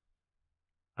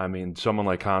 I mean, someone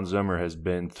like Hans Zimmer has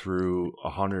been through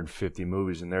 150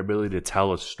 movies, and their ability to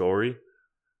tell a story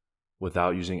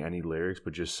without using any lyrics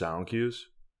but just sound cues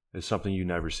is something you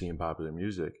never see in popular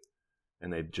music.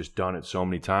 And they've just done it so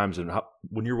many times. And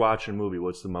when you're watching a movie,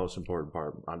 what's the most important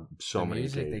part on so the many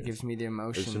music occasions? that gives me the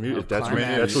emotion. It's the music. of That's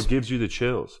climax. what gives you the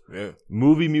chills. Yeah.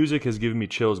 Movie music has given me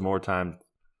chills more time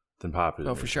than popular.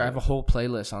 Oh, for music sure. I have a has. whole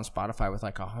playlist on Spotify with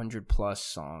like 100+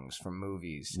 songs from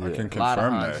movies. I can A lot of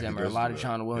confirm Hans that. He Zimmer, a does lot do of that.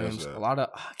 John He Williams, does that. a lot of.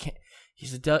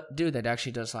 He's a dude that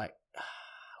actually does like.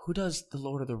 Who does the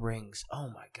Lord of the Rings? Oh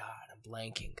my God, I'm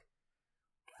blanking.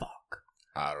 Fuck.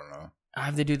 I don't know. I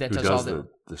have the dude that Who does all does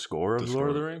the score of the Lord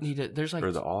of the score? Rings? There's like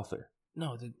or the author?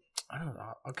 no, I don't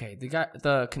know. Okay, the guy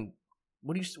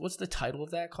what's the title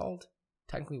of that called?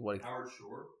 Technically,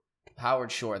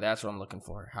 Howard Shore. That's what I'm looking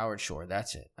for. Howard Shore.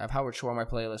 That's it. I have Howard Shore on my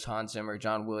playlist. Hans Zimmer,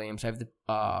 John Williams. I have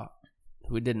the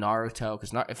who did Naruto,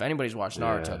 because if anybody's watched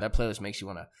Naruto, Yeah. that playlist makes you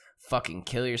want to fucking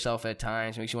kill yourself at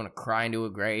times. Makes you want to cry into a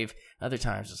grave. Other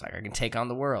times it's like I can take on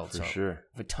the world. For so sure.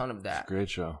 I have a ton of It's that. a great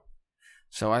show.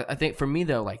 So I think for me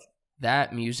though, like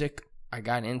that music, I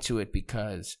got into it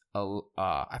because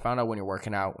I found out when you're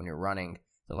working out, when you're running,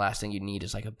 the last thing you need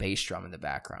is like a bass drum in the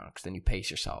background, because then you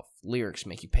pace yourself. Lyrics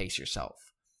make you pace yourself.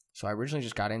 So I originally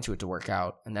just got into it to work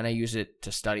out, and then I used it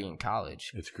to study in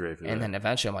college. It's great for And that. then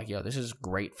eventually I'm like, yo, this is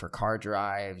great for car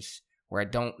drives where I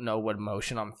don't know what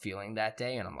emotion I'm feeling that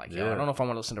day. And I'm like, yo, Yeah. I don't know if I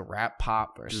want to listen to rap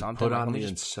pop or Dude, something. Put Like, on let me the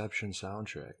just- Inception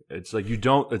soundtrack. It's like you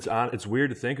don't. It's weird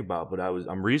to think about, but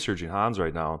I'm researching Hans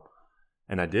right now,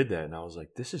 and I did that, and I was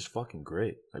like, this is fucking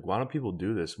great. Like, why don't people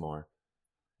do this more?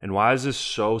 And why is this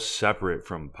so separate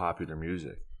from popular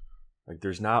music? Like,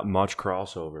 there's not much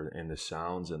crossover in the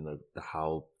sounds and the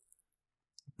how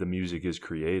the music is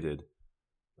created.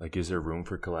 Like, is there room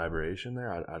for collaboration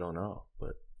there? I don't know,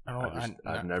 but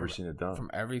I've never seen it done.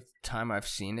 From every time I've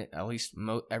seen it, at least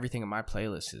everything in my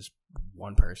playlist is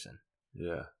one person.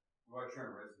 Yeah. What about Trent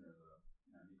Reznor, though?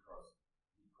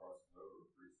 He crossed over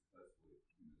pretty successfully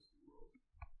in this world.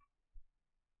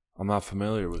 I'm not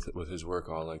familiar with his work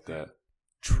all like that.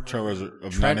 Trent Reznor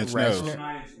of Trent Nine Inch Nails.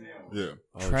 Reznor? Yeah.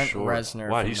 Oh, Trent sure. Reznor.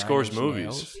 Why? from He Nine scores Inch movies.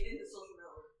 Nails.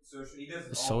 He does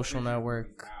The Social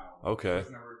Network. Okay.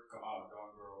 Social Network,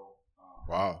 Gone Girl.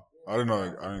 Wow. I didn't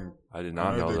know. I did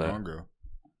not know that. Gone Girl.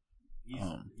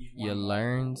 You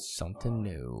learn something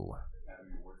new.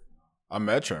 I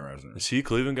met Trent Reznor. Is he a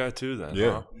Cleveland guy too then?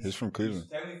 Yeah, Huh? he's from Cleveland.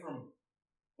 He's technically from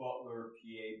Butler,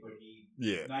 PA, but he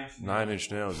Yeah. Nine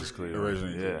Inch Nails is Cleveland.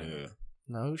 Originally, Yeah. yeah.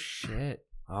 No shit.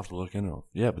 I'll have to look into him.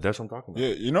 Yeah, but that's what I'm talking about.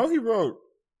 Yeah, you know he wrote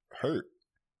 "Hurt,"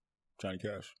 Johnny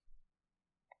Cash.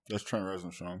 That's Trent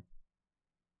Reznor's song.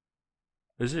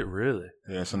 Is it really?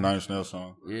 Yeah, it's a Nine Inch Nails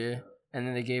song. Yeah. And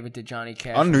then they gave it to Johnny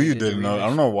Cash. I knew when he you did the didn't know. I remix.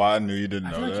 don't know why I knew you didn't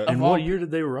I know feel like that. of And all- what year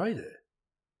did they write it?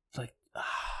 It's like,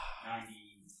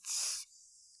 96,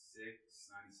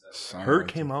 97. Something Hurt like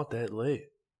came that. out that late.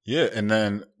 Yeah, and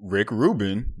then Rick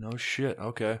Rubin No shit.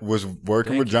 Okay. was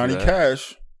working Thank with you Johnny for that.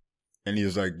 Cash, and he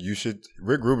was like, "You should."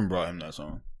 Rick Rubin brought him that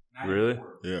song. Really?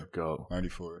 Yeah, Go.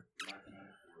 94.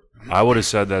 I would have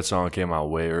said that song came out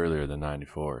way earlier than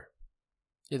 94.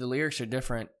 yeah, the lyrics are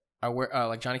different. I wear,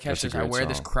 like Johnny Cash That's a says, I great wear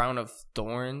this song. crown of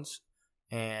thorns,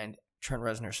 and Trent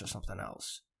Reznor says something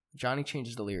else. Johnny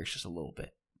changes the lyrics just a little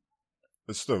bit.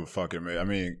 It's still fucking me. I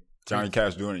mean, Johnny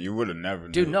Cash doing it, you would have never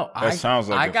Dude, knew. no, That sounds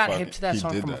like I got hip to that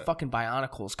song from a fucking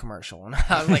Bionicles commercial when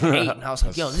I was like 8, and I was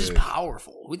like, yo, this is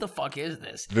powerful. Who the fuck is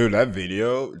this? Dude, that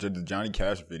video, the Johnny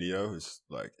Cash video is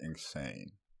like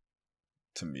insane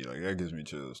to me. Like, that gives me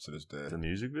chills to this day. The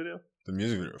music video? The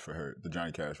music video for her, the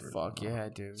Johnny Cash video. Fuck yeah,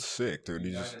 dude. Sick, dude.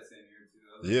 He just, that same year,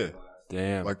 too. That was yeah.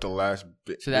 Damn. Like the last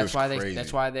bit. So that's why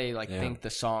they like Yeah. think the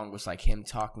song was like him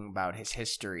talking about his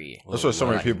history. That's what so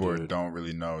many Like, people dude. don't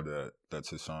really know that that's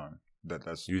his song.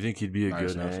 That's You think he'd be a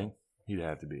Nice good enough. hang? He'd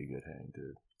have to be a good hang,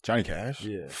 dude. Johnny Cash?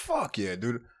 Yeah. Fuck yeah,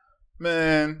 dude.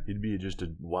 Man, He'd be just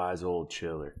a wise old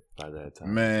chiller by that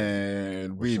time.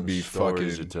 man, With we'd some be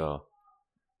stories fucking. to tell.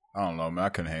 I don't know, man. I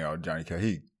couldn't hang out with Johnny Cash.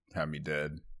 He had me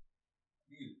dead.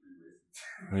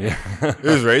 Yeah. It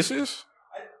was racist?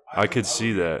 I could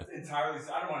see that. Entirely.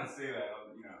 I don't want to say that.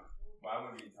 You know, but I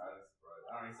wouldn't be entirely surprised.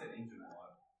 I don't know. He said Indian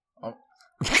a lot.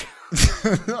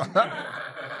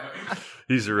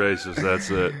 He's a racist. That's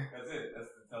it. That's it. That's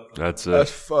the telltale. That's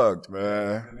That's it. fucked,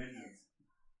 man. The Indians.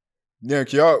 Yeah,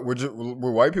 can y'all, would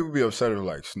white people be upset if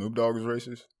like Snoop Dogg was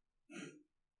racist?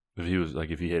 If he was like,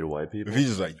 if he hated white people. If he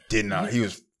just like did not, he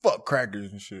was fuck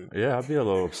crackers and shit. Yeah, I'd be a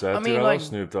little upset. I I mean, mean, I like- love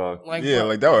Snoop Dogg. Like, Yeah, bro,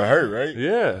 like that would hurt, right?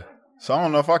 Yeah. So I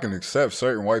don't know if I can accept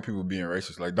certain white people being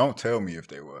racist. Like, don't tell me if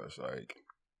they was. Like,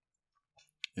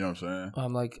 you know what I'm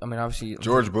saying? like, I mean, obviously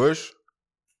George Bush,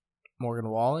 Morgan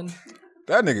Wallen.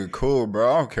 that nigga cool,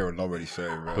 bro. I don't care what nobody say,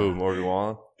 bro. Who? Morgan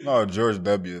Wallen? No, George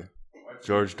W.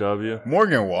 George W.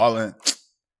 Morgan Wallen.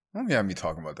 Don't have me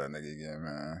talking about that nigga again,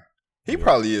 man. He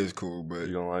probably is cool, but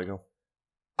You don't like him?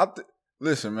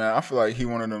 listen, man. I feel like he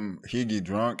one of them. He get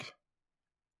drunk,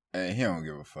 and he don't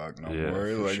give a fuck no Yeah, more.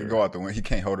 for Like sure. go out the window. He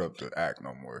can't hold up the act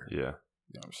no more. Yeah. You know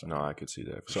what I'm saying? No, I could see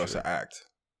that for So it's sure. an act.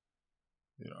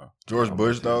 You know, George I'm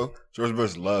Bush with you. though. George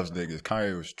Bush loves niggas.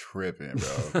 Kanye was tripping,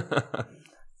 bro.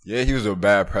 Yeah, he was a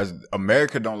bad president.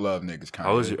 America don't love niggas.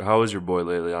 Kanye. How was your boy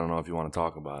lately? I don't know if you want to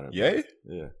talk about it. Ye?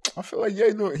 Yeah. I feel like Ye,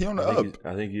 he on the up.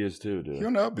 I think he is too, dude. He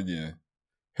on the up again.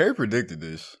 Harry predicted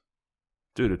this.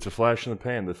 Dude, it's a flash in the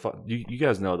pan. You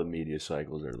guys know the media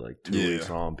cycles are like 2 Yeah. weeks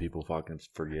on. People fucking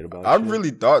forget about I shit. really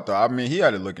thought though. I mean, he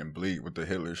had it looking bleak with the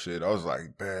Hitler shit. I was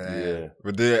like, man. Yeah.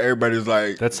 But then everybody's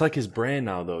like, That's like his brand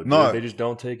now, though. Dude. No. They just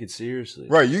don't take it seriously.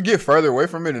 right, you get further away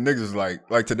from it and niggas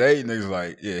like today, niggas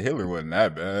like, yeah, Hitler wasn't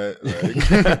that bad.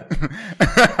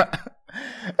 Like,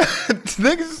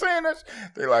 niggas are saying that.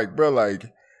 They like, bro,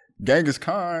 like, Genghis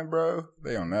Khan, bro.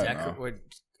 They on that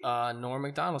now. Norm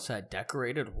Macdonald said,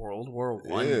 decorated World War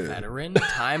I Yeah. veteran,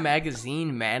 Time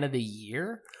Magazine Man of the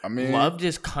Year, I mean, loved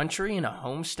his country in a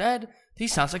homestead. He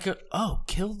sounds like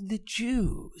killed the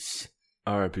Jews.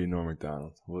 R.I.P. Norm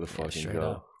Macdonald. What a fucking straight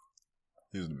go. up.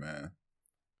 he was the man.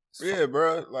 Yeah,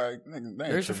 bro. Like, niggas, they ain't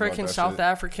There's a tripping about freaking that South shit.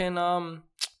 African,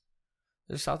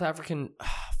 there's South African,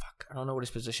 fuck, I don't know what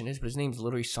his position is, but his name's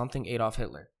literally something Adolf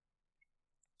Hitler.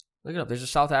 Look it up. There's a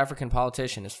South African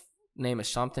politician. His name is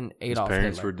something His Adolf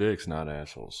parents Hitler. were dicks, not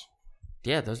assholes.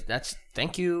 Yeah,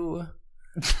 thank you.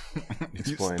 you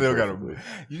Explain still perfectly.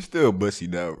 you still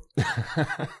bussied out.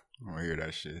 I want to hear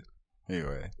that shit.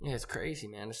 Anyway, Yeah, it's crazy,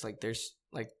 man. It's like this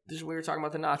is we were talking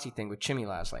about the Nazi thing with Chimmy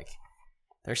last. Like,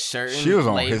 there's certain She was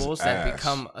on his labels that ass.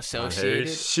 become associated.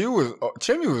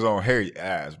 Chimmy was on Harry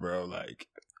ass, bro. Like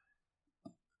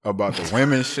about the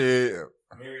women shit.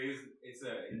 Harry is. It's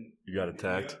a. You got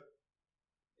attacked?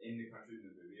 In the country of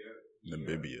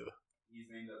Namibia. Namibia. He's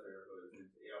named after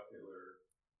Adolf Hitler.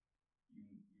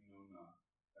 I don't know.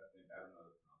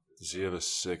 Does he have a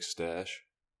sick stash?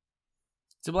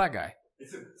 It's a black guy.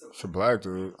 It's a black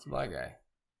dude. It's a black guy.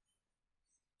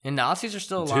 And Nazis are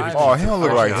still Dude. alive. Oh, he don't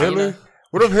look like Argentina. Hitler.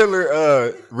 What if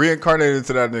Hitler reincarnated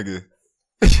into that nigga?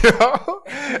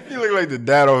 Yo, he look like the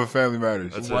dad of Family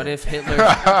Matters. That's What it. if Hitler?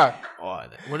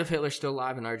 What if Hitler's still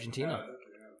alive in Argentina?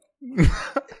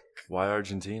 Why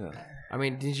Argentina? I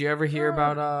mean, did you ever hear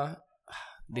about?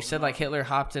 They said like Hitler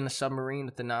hopped in a submarine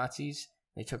with the Nazis.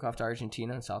 They took off to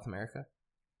Argentina and South America.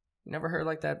 You never heard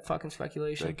like that fucking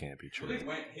speculation? That can't be true. They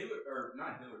went Hitler, or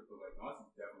not Hitler, but like Nazis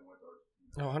definitely went to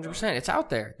Argentina. Oh, 100%. It's out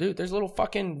there, dude. There's little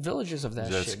fucking villages of that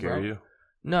Does that shit, scare bro. you?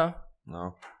 No,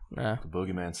 No. no. The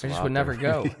boogeyman's I still just out would never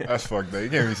there. go. That's fucked up. You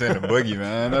can't even say the boogie,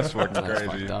 man. That's fucking That's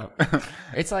crazy. fucked up.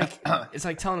 It's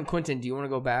like telling Quentin, do you want to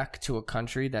go back to a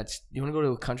country do you want to go to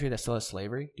a country that still has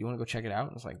slavery? Do you want to go check it out?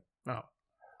 And it's like, no.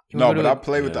 You No, wanna go but to I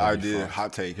play with the Yeah, that'd be idea. fun.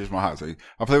 Hot take. Here's my hot take.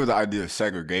 I play with the idea of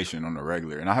segregation on the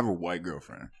regular, and I have a white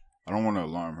girlfriend. I don't want to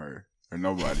alarm her or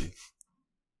nobody.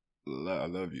 I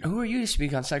love you. Who are you to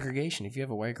speak on segregation if you have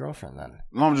a white girlfriend then?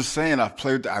 No, I'm just saying. I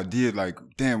play with the idea. Like,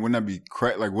 damn, wouldn't that be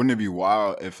like, wouldn't it be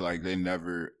wild if like they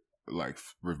never like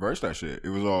reverse that shit. It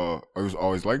was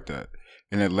always like that.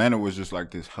 And Atlanta was just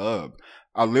like this hub.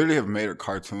 I literally have made a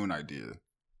cartoon idea.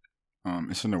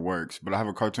 It's in the works, but I have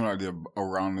a cartoon idea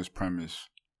around this premise.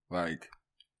 Like,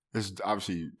 it's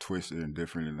obviously twisted and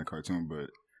different in the cartoon, but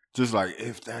just like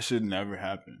if that should never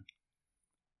happen,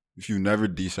 if you never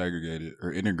desegregated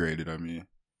or integrated, I mean,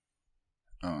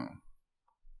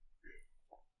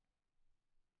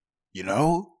 you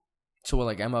know. So what,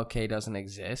 like MLK doesn't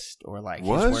exist, or like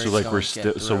What? his words So like don't we're get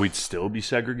still, so through? we'd still be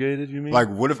segregated? You mean? Like,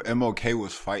 what if MLK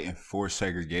was fighting for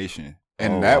segregation,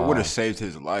 and Oh, that wow. would have saved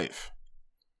his life?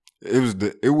 It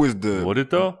was the. Would it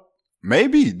though?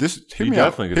 Maybe this. Hear He me out.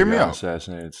 definitely could Hear have me gotten out.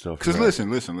 assassinated stuff. Because listen.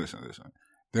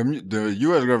 The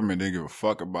U.S. government didn't give a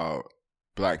fuck about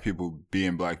black people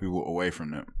being black people away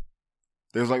from them.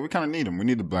 They was like, we kind of need them. We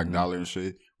need the black dollar and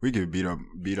shit. We could beat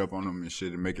up on them and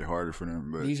shit and make it harder for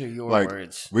them. But These are your like,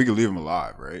 words. we could leave them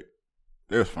alive, right?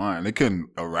 They was fine. They couldn't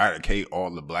eradicate all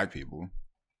the black people.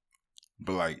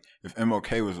 But like, if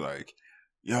MLK was like,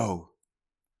 yo,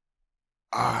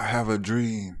 I have a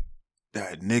dream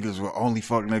that niggas will only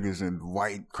fuck niggas and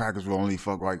white crackers will only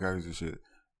fuck white crackers and shit.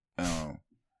 I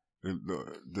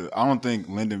don't think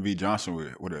Lyndon B. Johnson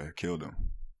would have killed him.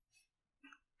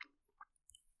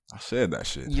 I said that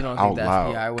shit. You don't out think the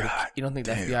loud. FBI would? God You don't think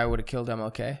the damn. FBI would have killed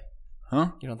MLK?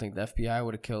 Huh? You don't think the FBI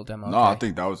would have killed MLK? No, I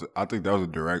think that was a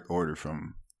direct order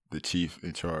from the chief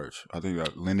in charge. I think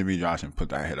that Lyndon B. Johnson put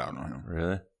that hit out on him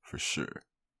Really? for sure.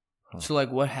 So like,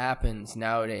 what happens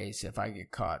nowadays if I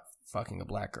get caught fucking a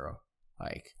black girl?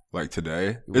 Like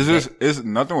today, Okay. it's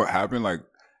nothing would happen. Like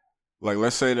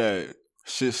let's say that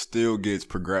shit still gets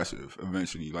progressive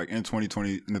eventually. Like in the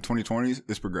 2020s,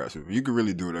 it's progressive. You can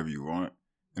really do whatever you want,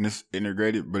 and it's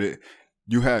integrated. But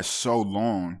you had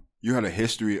a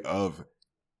history of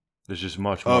There's just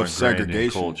much more ingrained in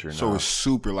segregation. culture So now. it's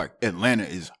super like Atlanta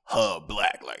is hub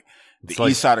black. Like the It's like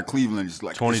east side of Cleveland is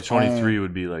like 2023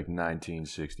 would be like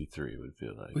 1963. Would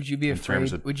feel like. would you be in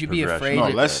terms afraid? of Would you be progression. afraid? No,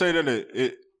 to- let's say that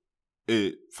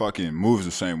it fucking moves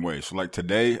the same way. So like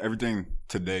today, everything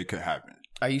today could happen.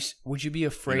 Would you be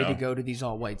afraid You know? to go to these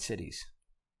all white cities?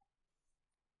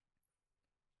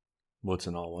 What's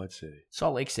an all-white city?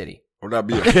 Salt Lake City. Would that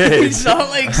be? Okay. Salt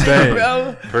Lake City, Bang.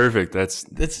 bro. Perfect. That's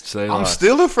say I'm less.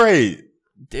 still afraid.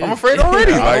 Dude, I'm afraid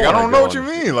already. Like I wanna don't know go what you on-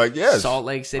 mean. Like yes, Salt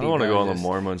Lake City. I don't want to bro, go on the just-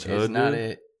 Mormons' It's hood, not dude.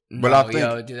 it. But No, I think-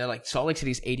 yo, dude, like Salt Lake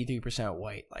City's 83%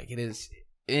 white. Like it is.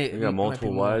 It They might got be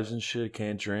multiple more- wives and shit.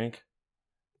 Can't drink.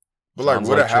 But like Sounds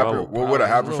what like would happen? trouble. What would have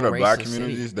Probably happened a for the little black racist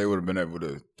communities? city. They would have been able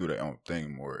to do their own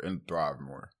thing more and thrive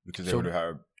more because they So would have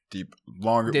had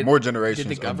Did- more generations.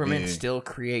 Did the of government being- still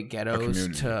create ghettos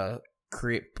community.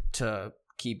 to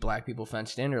keep black people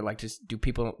fenced in, or like just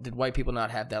did white people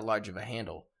not have that large of a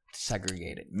handle to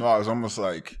segregate it? No, it was almost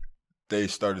like they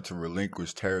started to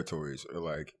relinquish territories, or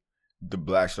like the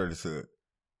blacks started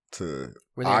to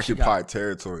Where they actually occupy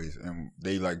territories, and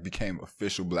they like became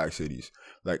official black cities.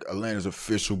 Like Atlanta's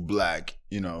official black,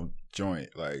 joint.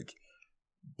 Like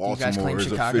you guys claim Baltimore is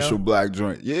Chicago? official black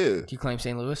joint. Yeah, Do you claim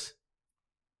St. Louis?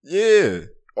 yeah.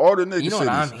 All the nigga You know cities. what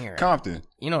I'm hearing. Compton.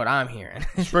 You know what I'm hearing.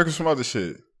 Sprinkle some other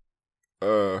shit.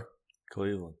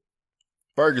 Cleveland.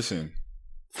 Ferguson.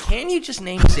 Can you just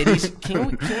name cities? Can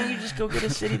you just go get a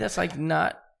city that's like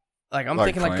not like I'm Like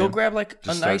thinking like go claim? grab like a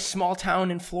Just nice like- small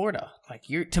town in Florida. Like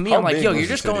to me How I'm like, big yo, does you're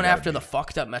the just city going gotta after be? the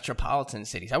fucked up metropolitan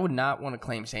cities. I would not want to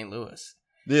claim St. Louis.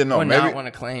 Yeah, I no, would maybe. not want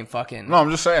to claim fucking No,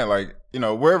 I'm just saying, like,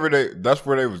 wherever that's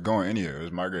where they was going anyway. It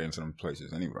was migrating to them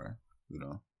places anyway,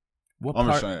 what I'm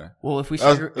part. just saying. Well, if we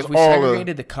That's- it's if we all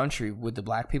segregated the country, would the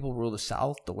black people rule the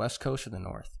South, the West Coast, or the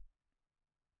North?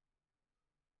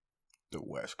 The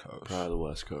West Coast. Probably the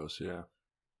West Coast. Yeah.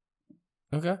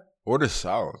 Okay. Or the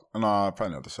South. No, probably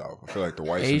not the South. I feel like the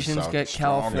whites in the Asians South get is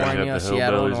stronger. Then California. you have the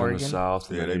Seattle and hillbillies in Oregon. the South.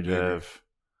 And Yeah, then they you'd bigger. have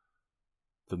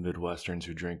the Midwesterns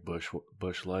who drink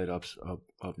Bush Light up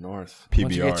north.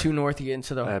 Once you get too PBR. north, you get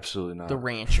into Absolutely not. the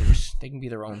ranchers. They can be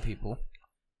their own people.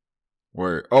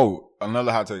 Where, oh,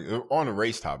 another hot take. On the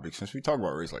race topic, since we talk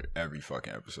about race like every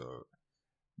fucking episode.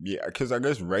 Yeah, because I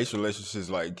guess race relationships is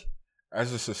like,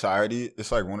 as a society,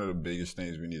 it's like one of the biggest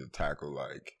things we need to tackle.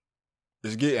 Like,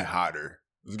 it's getting hotter.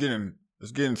 It's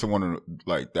getting to one of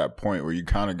like that point where you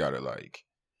kind of gotta like,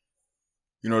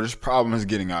 this problem is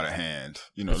getting out of hand.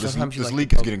 This Sometimes you like to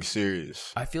leak is poke- getting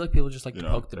serious. I feel like people just like to You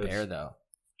know, poke the it's- bear, though.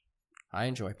 I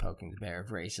enjoy poking the bear of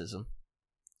racism.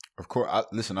 Of course, I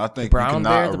The think you brown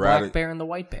bear, cannot the black eradicate. bear, and the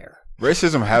white bear.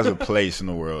 Racism has a place in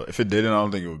the world. If it didn't, I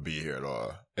don't think it would be here at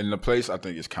all. And the place, I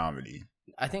think, is comedy.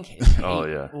 I think. Oh,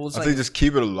 yeah. Well, it's I like, think just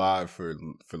keep it alive for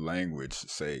language's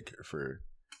sake, or for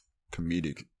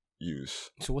comedic use.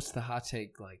 so what's the hot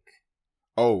take like?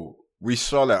 Oh, we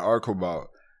saw that article about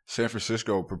San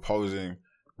Francisco proposing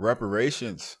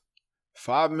reparations.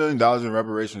 $5 million in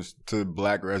reparations to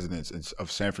black residents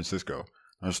of San Francisco.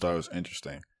 I just thought it was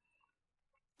interesting.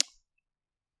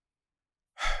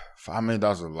 $5 million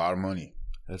is a lot of money.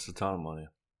 That's a ton of money.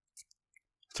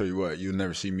 Tell you what, you'll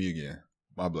never see me again.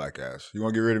 My black ass. You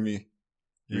want to get rid of me?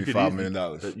 You Give me $5 million.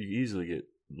 You easily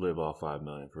live off $5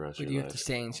 million for the rest But of you your have life. to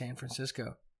stay in San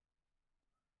Francisco.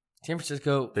 San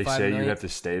Francisco, They $5 say million. you have to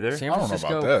stay there? San I don't know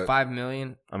Francisco, about that. $5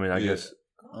 million. I mean, I Yeah. guess.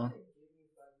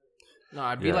 No,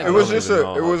 I'd be Yeah, like, It was I don't just even a-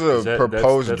 know it how- was a is that-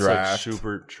 proposed that's draft. Like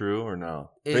super true or no?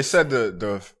 They said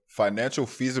the financial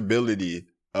feasibility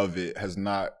of it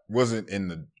wasn't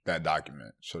in that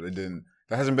document. So that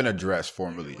hasn't been addressed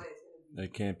formally.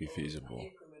 It can't be feasible.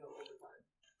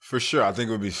 For sure, I think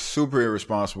it would be super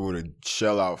irresponsible to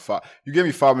shell out You give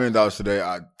me $5 million today,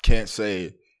 I can't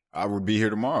say I would be here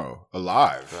tomorrow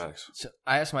alive. Facts. So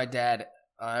I asked my dad,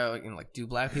 do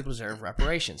black people deserve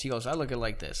reparations? He goes, I look at it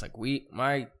like this. Like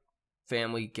my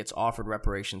family gets offered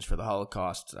reparations for the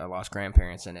Holocaust. I lost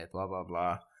grandparents in it, blah, blah,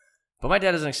 blah. But my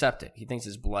dad doesn't accept it. He thinks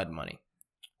it's blood money.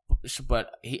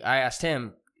 But I asked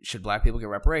him, should black people get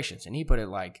reparations? And he put it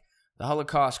like, the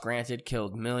Holocaust, granted,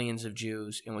 killed millions of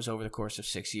Jews and was over the course of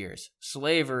 6 years.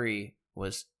 Slavery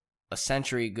was a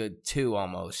century good too,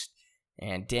 almost.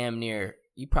 And damn near,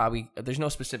 there's no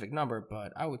specific number,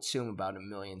 but I would assume about 1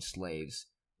 million slaves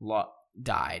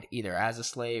died, either as a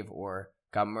slave or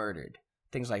got murdered.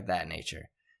 Things like that nature.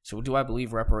 So do I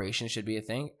believe reparations should be a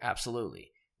thing?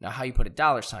 Absolutely. Now, how you put a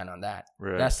dollar sign on that,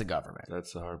 Right. that's the government.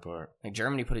 That's the hard part. Like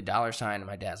Germany put a dollar sign, and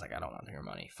my dad's like, I don't want your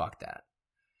money. Fuck that.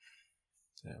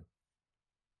 Yeah.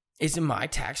 Is it my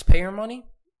taxpayer money?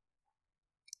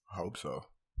 I hope so.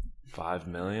 $5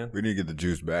 million? We need to get the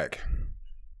juice back.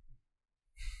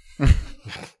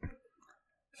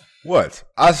 What?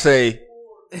 I say,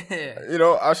 hey,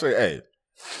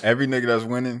 every nigga that's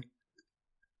winning,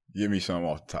 give me something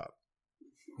off the top.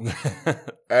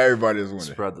 Everybody that's winning.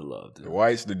 Spread the love, dude. The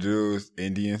whites, the Jews,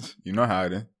 Indians, you know how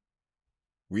it is.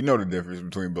 We know the difference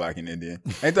between black and Indian.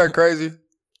 Ain't that crazy?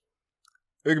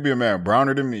 It could be a man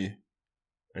browner than me.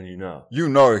 And you know. You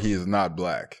know he is not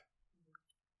black.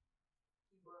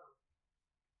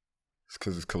 It's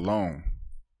because it's cologne.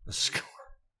 The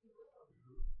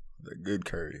good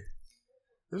curry.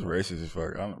 This racist as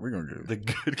fuck. We're going to get The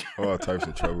good all types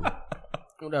of trouble.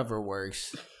 Whatever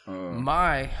works. Um,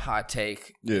 My hot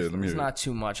take, Yeah, let me it's hear not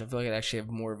too much. I feel like I actually have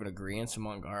more of an agreement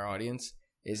among our audience.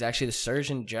 Is actually the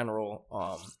Surgeon General,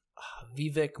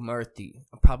 Vivek Murthy.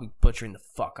 I'm probably butchering the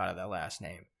fuck out of that last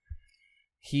name.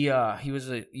 He was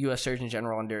a U.S. Surgeon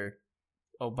General under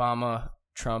Obama,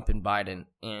 Trump, and Biden,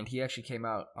 and he actually came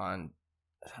out on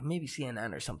maybe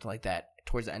CNN or something like that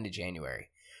towards the end of January,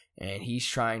 and he's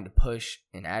trying to push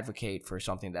and advocate for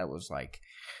something that was like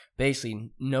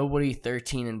basically nobody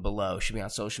 13 and below should be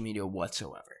on social media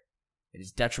whatsoever. It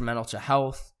is detrimental to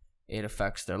health. It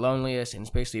affects their loneliness, and it's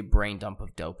basically a brain dump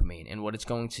of dopamine. And what it's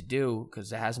going to do,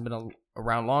 because it hasn't been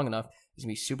around long enough, is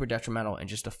going to be super detrimental and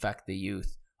just affect the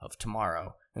youth of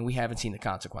tomorrow. And we haven't seen the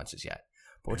consequences yet.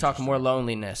 But we're talking more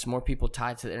loneliness, more people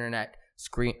tied to the internet,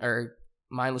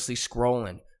 mindlessly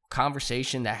scrolling,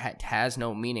 conversation that has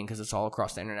no meaning because it's all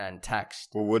across the internet and text.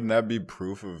 well, wouldn't that be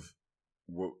proof of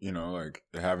what, like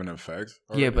it having an effect?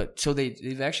 already? Yeah, but so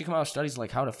they've actually come out with studies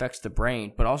like how it affects the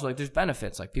brain, but also like there's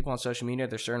benefits. Like people on social media,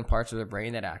 there's certain parts of their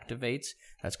brain that activates.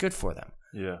 That's good for them.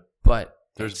 Yeah. But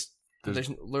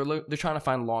They're trying to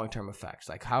find long-term effects.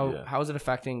 Like how is it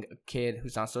affecting a kid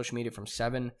who's on social media from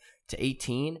 7 to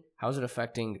 18? How is it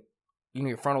affecting,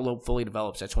 your frontal lobe fully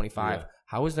develops at 25. Yeah.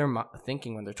 How is their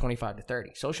thinking when they're 25 to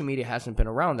 30? Social media hasn't been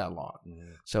around that long.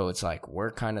 Mhm. So it's like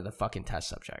we're kind of the fucking test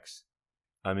subjects.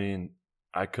 I mean,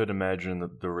 I could imagine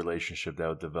the relationship that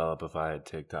would develop if I had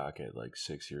TikTok at like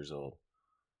 6 years old.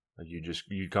 Like you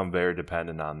become very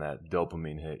dependent on that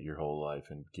dopamine hit your whole life,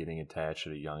 and getting attached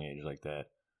at a young age like that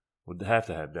would have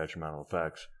to have detrimental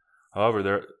effects.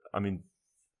 However,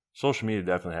 social media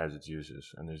definitely has its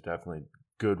uses, and there's definitely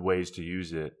good ways to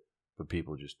use it, but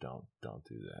people just don't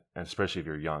do that. And especially if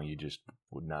you're young, you just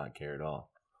would not care at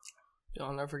all.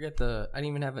 I'll never forget I didn't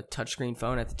even have a touchscreen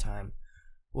phone at the time.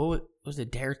 What was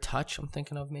it, Dare Touch I'm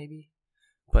thinking of maybe?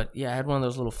 But yeah, I had one of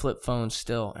those little flip phones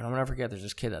still, and I'll never forget there's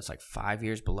this kid that's like 5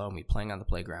 years below me playing on the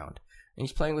playground, and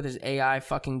he's playing with his AI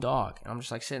fucking dog, and I'm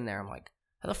just like sitting there, I'm like,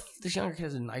 this younger kid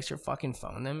has a nicer fucking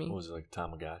phone than me? What was it, like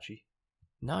Tamagotchi?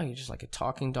 No, you're just like a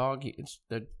talking dog. It's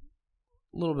a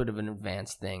little bit of an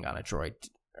advanced thing on a Droid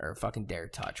or fucking Dare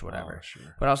Touch, whatever. Oh,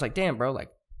 sure. But I was like, damn, bro,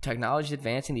 like technology's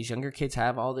advancing. These younger kids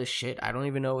have all this shit. I don't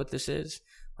even know what this is.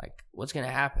 Like, what's going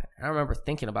to happen? And I remember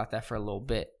thinking about that for a little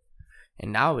bit.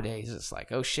 And nowadays, it's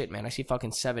like, oh shit, man, I see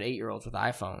fucking 7, 8-year-olds with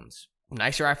iPhones.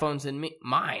 Nicer iPhones than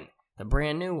mine. The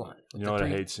brand new one. You know what I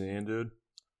hate seeing, dude?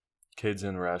 Kids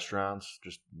in restaurants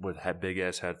just with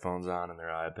big-ass headphones on and their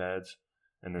iPads,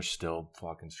 and they're still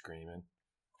fucking screaming.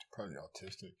 Probably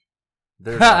autistic.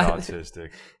 They're not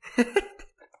autistic.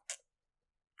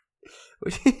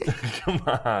 Come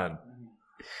on.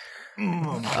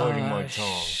 I'm biting my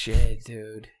tongue. Shit,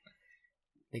 dude.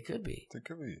 They could be. They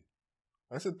could be.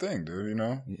 That's the thing, dude, you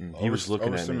know? He was looking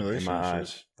at me in Overstimulation my shit.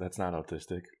 eyes. That's not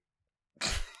autistic.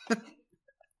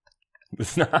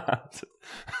 It's not.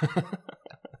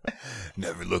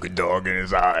 Never look a dog in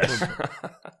his eyes.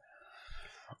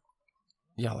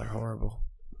 Y'all are horrible.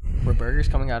 Were burgers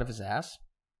coming out of his ass?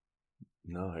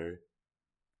 No, Harry.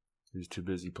 He was too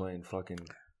busy playing fucking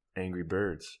Angry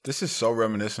Birds. This is so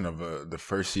reminiscent of the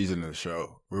first season of the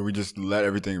show, where we just let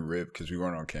everything rip because we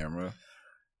weren't on camera,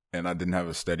 and I didn't have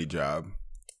a steady job.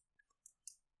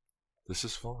 This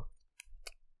is fun.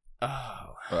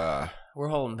 Oh. We're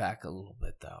holding back a little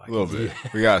bit, though. A little bit.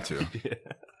 We got to. Yeah.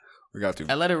 We got to.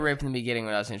 I let it rip in the beginning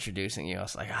when I was introducing you. I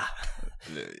was like,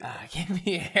 give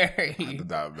me Harry. I had to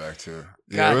dial back too.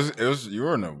 Yeah, it was. You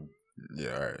were in a.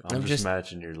 Yeah, all right. I'm just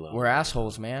matching your level. We're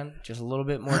assholes, man. Just a little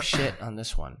bit more shit on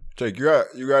this one. Jake, you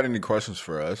got any questions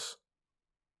for us?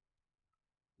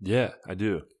 Yeah, I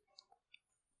do.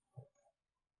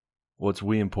 What's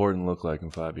We Important look like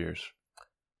in 5 years?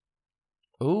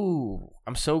 Ooh,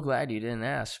 I'm so glad you didn't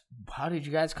ask. How did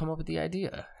you guys come up with the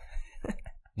idea?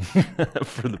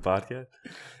 For the podcast?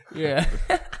 Yeah.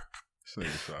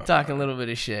 Talking a little bit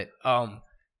of shit.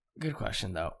 Good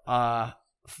question though.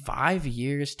 5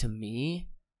 years to me.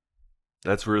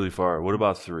 That's really far. What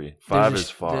about 3? 5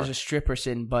 is far. There's a stripper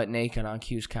sitting butt naked on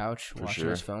Q's couch watching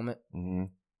us film it. Mm-hmm.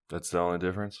 That's the only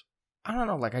difference? I don't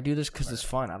know. Like, I do this because it's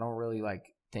fun. I don't really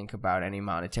think about any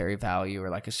monetary value or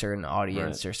a certain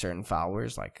audience or certain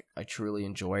followers. Like, I truly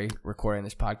enjoy recording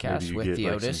this podcast with the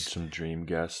Otis. Some dream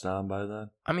guests on by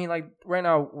then. I mean, right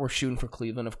now we're shooting for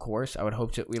Cleveland, of course. I would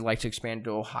hope we'd like to expand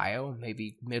to Ohio,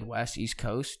 maybe Midwest, East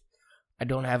Coast. I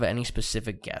don't have any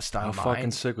specific guest on How mind.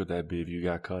 fucking sick would that be if you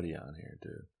got Cuddy on here,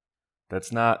 dude?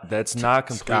 That's not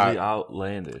completely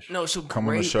outlandish. No, so come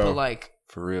great, on the show. But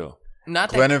for real. Not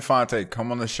that Glenn Infante,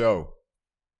 come on the show.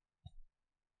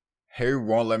 Harry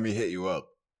won't let me hit you up.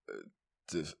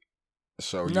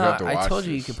 So you have to watch I told this.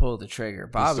 you could pull the trigger.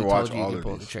 Bobby told you could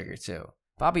pull the trigger too.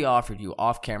 Bobby offered you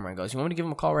off camera and goes, "You want me to give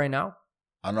him a call right now?"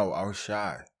 I know. I was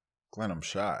shy. Glenn, I'm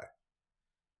shy.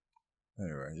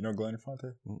 Anyway, you know Glenn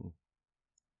Infante? Mm-mm.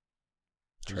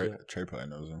 Trey probably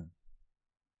knows him.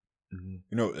 Mm-hmm.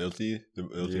 You know Ilty? The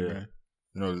Ilty Yeah. man?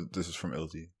 You know this is from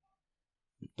Ilty.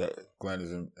 That Glenn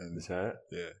is in His hat?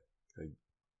 Yeah.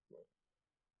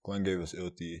 Glenn gave us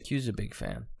Ilty. Q's a big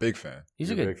fan. Big fan. He's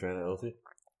You're a good. big fan of Ilty?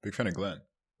 Big fan of Glenn.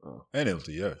 Oh. And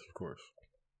Ilty, yes, of course.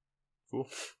 Cool.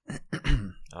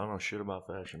 I don't know shit about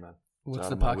fashion, man. What's out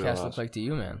the of my podcast wheelhouse. look like to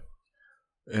you, man?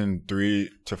 In 3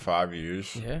 to 5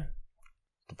 years, Yeah,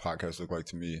 the podcast look like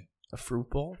to me. a fruit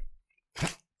bowl.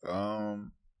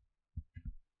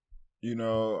 You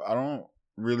know, I don't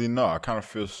really know. I kind of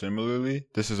feel similarly.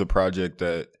 This is a project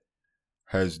that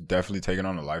has definitely taken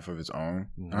on a life of its own.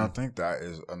 Mm-hmm. And I think that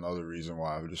is another reason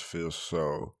why I just feel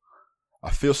I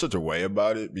feel such a way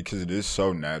about it, because it is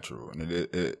so natural.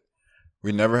 And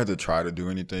we never had to try to do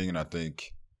anything. And I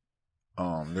think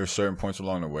there's certain points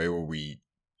along the way where we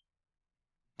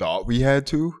thought we had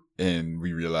to, and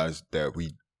we realized that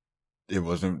it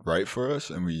wasn't right for us,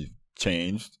 and we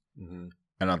changed. Mm-hmm.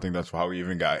 And I think that's how we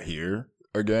even got here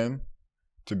again,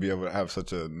 to be able to have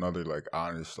such another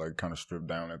honest, kind of stripped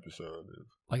down episode.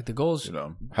 The goals,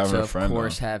 Having a friend. Of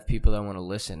course, have people that want to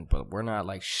listen, but we're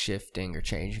not shifting or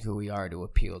changing who we are to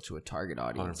appeal to a target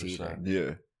audience 100%. either.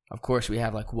 Yeah. Of course, we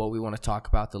have what we want to talk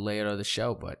about, the layout of the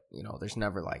show, but there's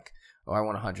never I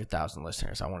want 100,000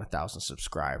 listeners, I want 1,000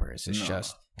 subscribers. It's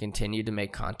just continue to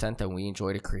make content that we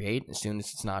enjoy to create. As soon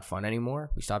as it's not fun anymore,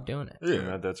 we stop doing it.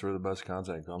 Yeah, that's where the best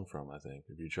content comes from, I think.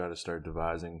 If you try to start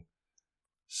devising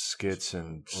skits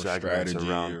and segments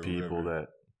around people whatever.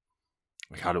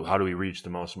 that, how do we reach the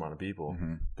most amount of people,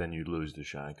 Mm-hmm. then you lose the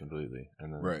shine completely.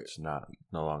 And then it's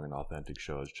no longer an authentic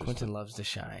show. It's just Quentin loves to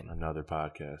shine. another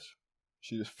podcast.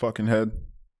 See this fucking head?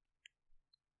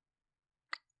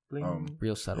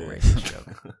 Real subtle racist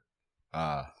joke.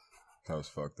 That was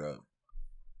fucked up.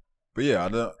 But yeah,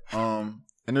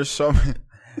 and there's so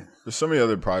many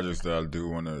other projects that I do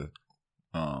want to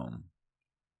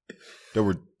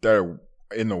that are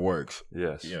in the works.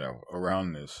 Yes.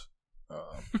 Around this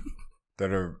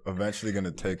that are eventually going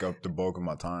to take up the bulk of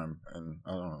my time. And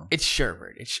I don't know. It's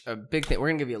sherbet. It's a big thing. We're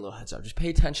going to give you a little heads up. Just pay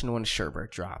attention to when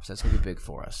sherbet drops. That's going to be big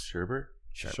for us. Sherbet?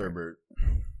 Sherbet.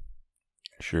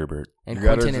 And You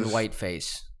gotta Quentin and just-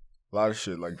 Whiteface. A lot of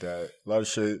shit like that. A lot of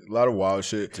shit. A lot of wild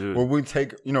shit. Dude. Well, we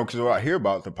take, because I hear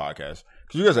about the podcast.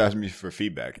 Because you guys asked me for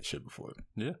feedback and shit before.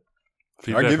 Yeah.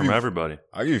 Feedback give from you- everybody.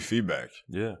 I give you feedback.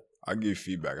 Yeah. I give you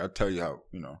feedback. I tell you how,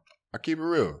 I keep it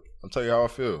real. I'll tell you how I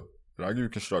feel. But I give you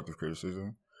constructive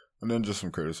criticism. And then just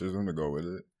some criticism to go with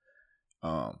it.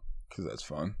 Because that's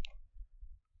fun.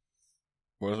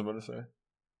 What was I about to say?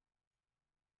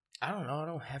 I don't know. I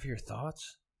don't have your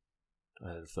thoughts. I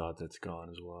had a thought that's gone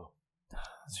as well.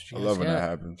 That's I what you love guys when that got.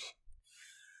 happens.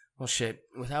 Well, shit.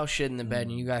 Without shit in the bed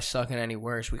and you guys sucking any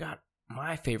worse, we got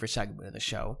my favorite segment of the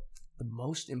show. The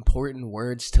most important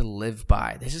words to live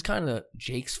by. This is kind of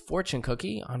Jake's fortune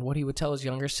cookie on what he would tell his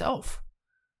younger self.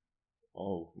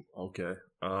 Oh, okay.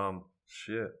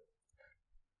 Shit.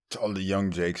 To all the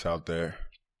young Jakes out there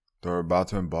that are about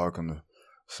to embark on the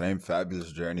same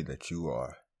fabulous journey that you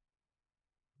are,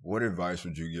 what advice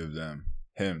would you give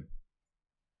him,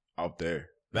 out there?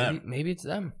 Them. Maybe it's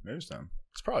them. Maybe it's them.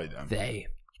 It's probably them. They.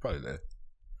 It's probably they.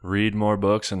 Read more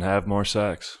books and have more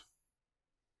sex.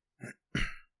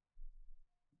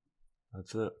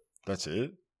 That's it. That's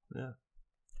it? Yeah.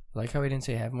 Like how we didn't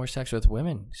say have more sex with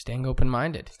women. Staying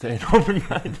open-minded. Staying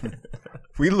open-minded.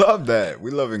 We love that. We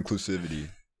love inclusivity.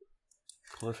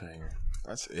 Cliffhanger.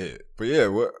 That's it. But yeah,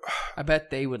 what? I bet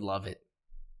they would love it.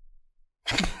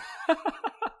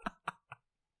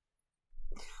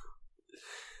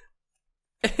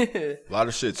 A lot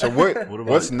of shit. So What about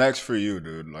what's you? next for you,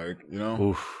 dude? Like,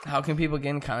 Oof. How can people get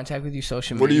in contact with you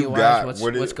social What do you media-wise?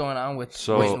 got? What's going on with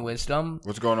So- Wit and Wisdom?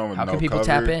 what's going on with How No can people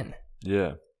Cover? tap in?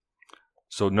 Yeah.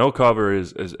 So no cover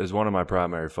is one of my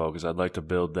primary focus. I'd like to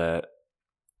build that.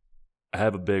 I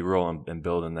have a big role in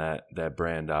building that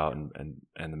brand out and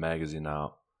the magazine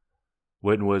out.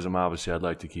 Wit and Wisdom, obviously, I'd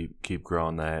like to keep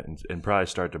growing that and probably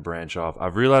start to branch off.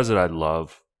 I've realized that I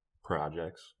love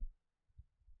projects.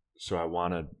 So I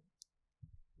want to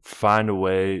find a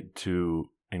way to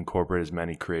incorporate as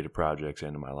many creative projects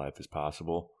into my life as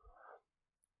possible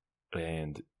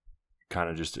and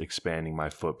kind of just expanding my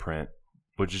footprint,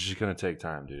 which is just going to take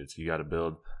time, dude. So you got to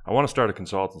build. I want to start a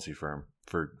consultancy firm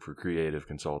for creative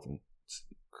consulting,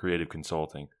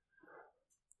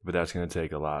 but that's going to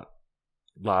take a lot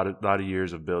of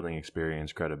years of building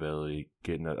experience, credibility,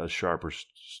 getting a sharper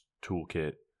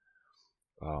toolkit.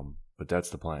 But that's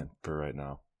the plan for right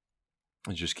now.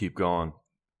 And just keep going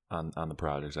on the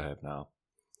projects I have now.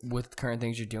 With the current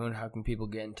things you're doing, how can people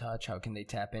get in touch? How can they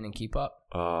tap in and keep up?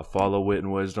 Follow Wit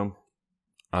and Wisdom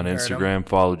on Heard 'em. Instagram.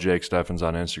 Follow Jake Steffens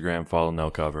on Instagram. Follow No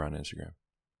Cover on Instagram.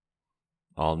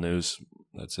 All news.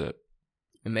 That's it.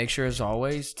 And make sure, as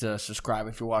always, to subscribe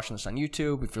if you're watching this on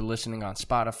YouTube. If you're listening on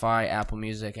Spotify, Apple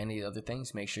Music, any other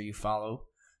things, make sure you follow.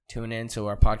 Tune in to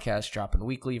our podcast dropping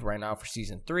weekly right now for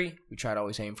season 3. We try to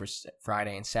always aim for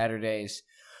Friday and Saturdays.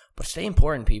 But stay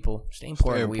important, people. Stay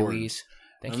important, wee-wees.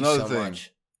 Thank you so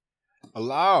much.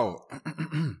 Allow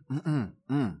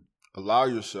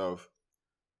yourself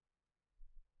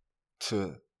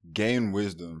to gain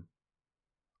wisdom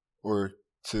or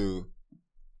to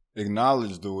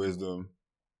acknowledge the wisdom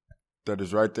that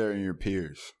is right there in your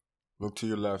peers. Look to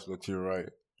your left, look to your right.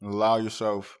 And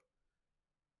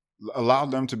allow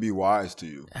them to be wise to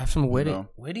you. Have some know?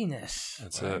 wittiness.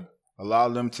 That's right? it. Allow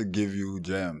them to give you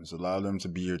gems. Allow them to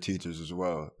be your teachers as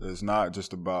well. It's not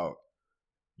just about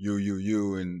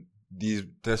you, and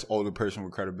this older person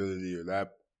with credibility or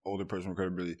that older person with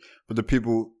credibility, but the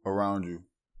people around you.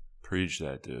 Preach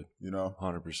that, dude.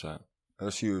 100%.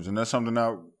 That's huge, and that's something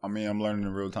that I'm learning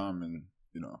in real time, and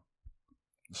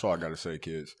that's all I gotta say,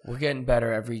 kids. We're getting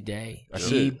better every day.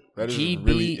 That's it. That is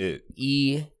really it.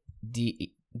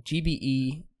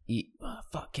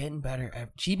 Getting better.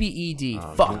 GBED.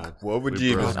 Oh, Fuck. God. What would We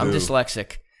Jeebus broke. do? I'm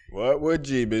dyslexic. What would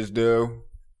Jeebus do?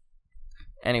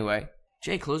 Anyway,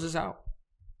 Jay, close us out.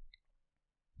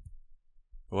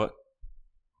 What?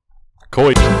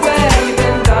 Koi. Where you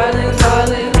been, darling,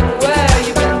 darling? Where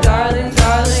you been, darling,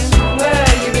 darling?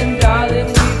 Where you been, darling?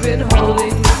 We've been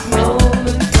holding this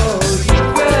moment for you.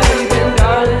 Where you been,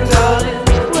 darling, darling?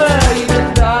 Where you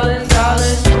been, darling,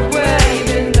 darling? Where you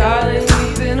been, darling?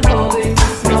 We've been holding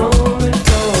this moment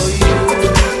for you.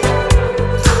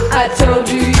 I told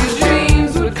you your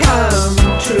dreams would come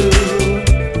true.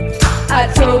 I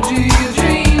told you your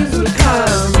dreams would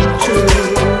come true.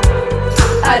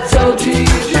 I told you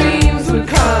your dreams would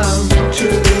come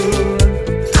true.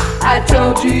 I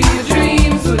told you your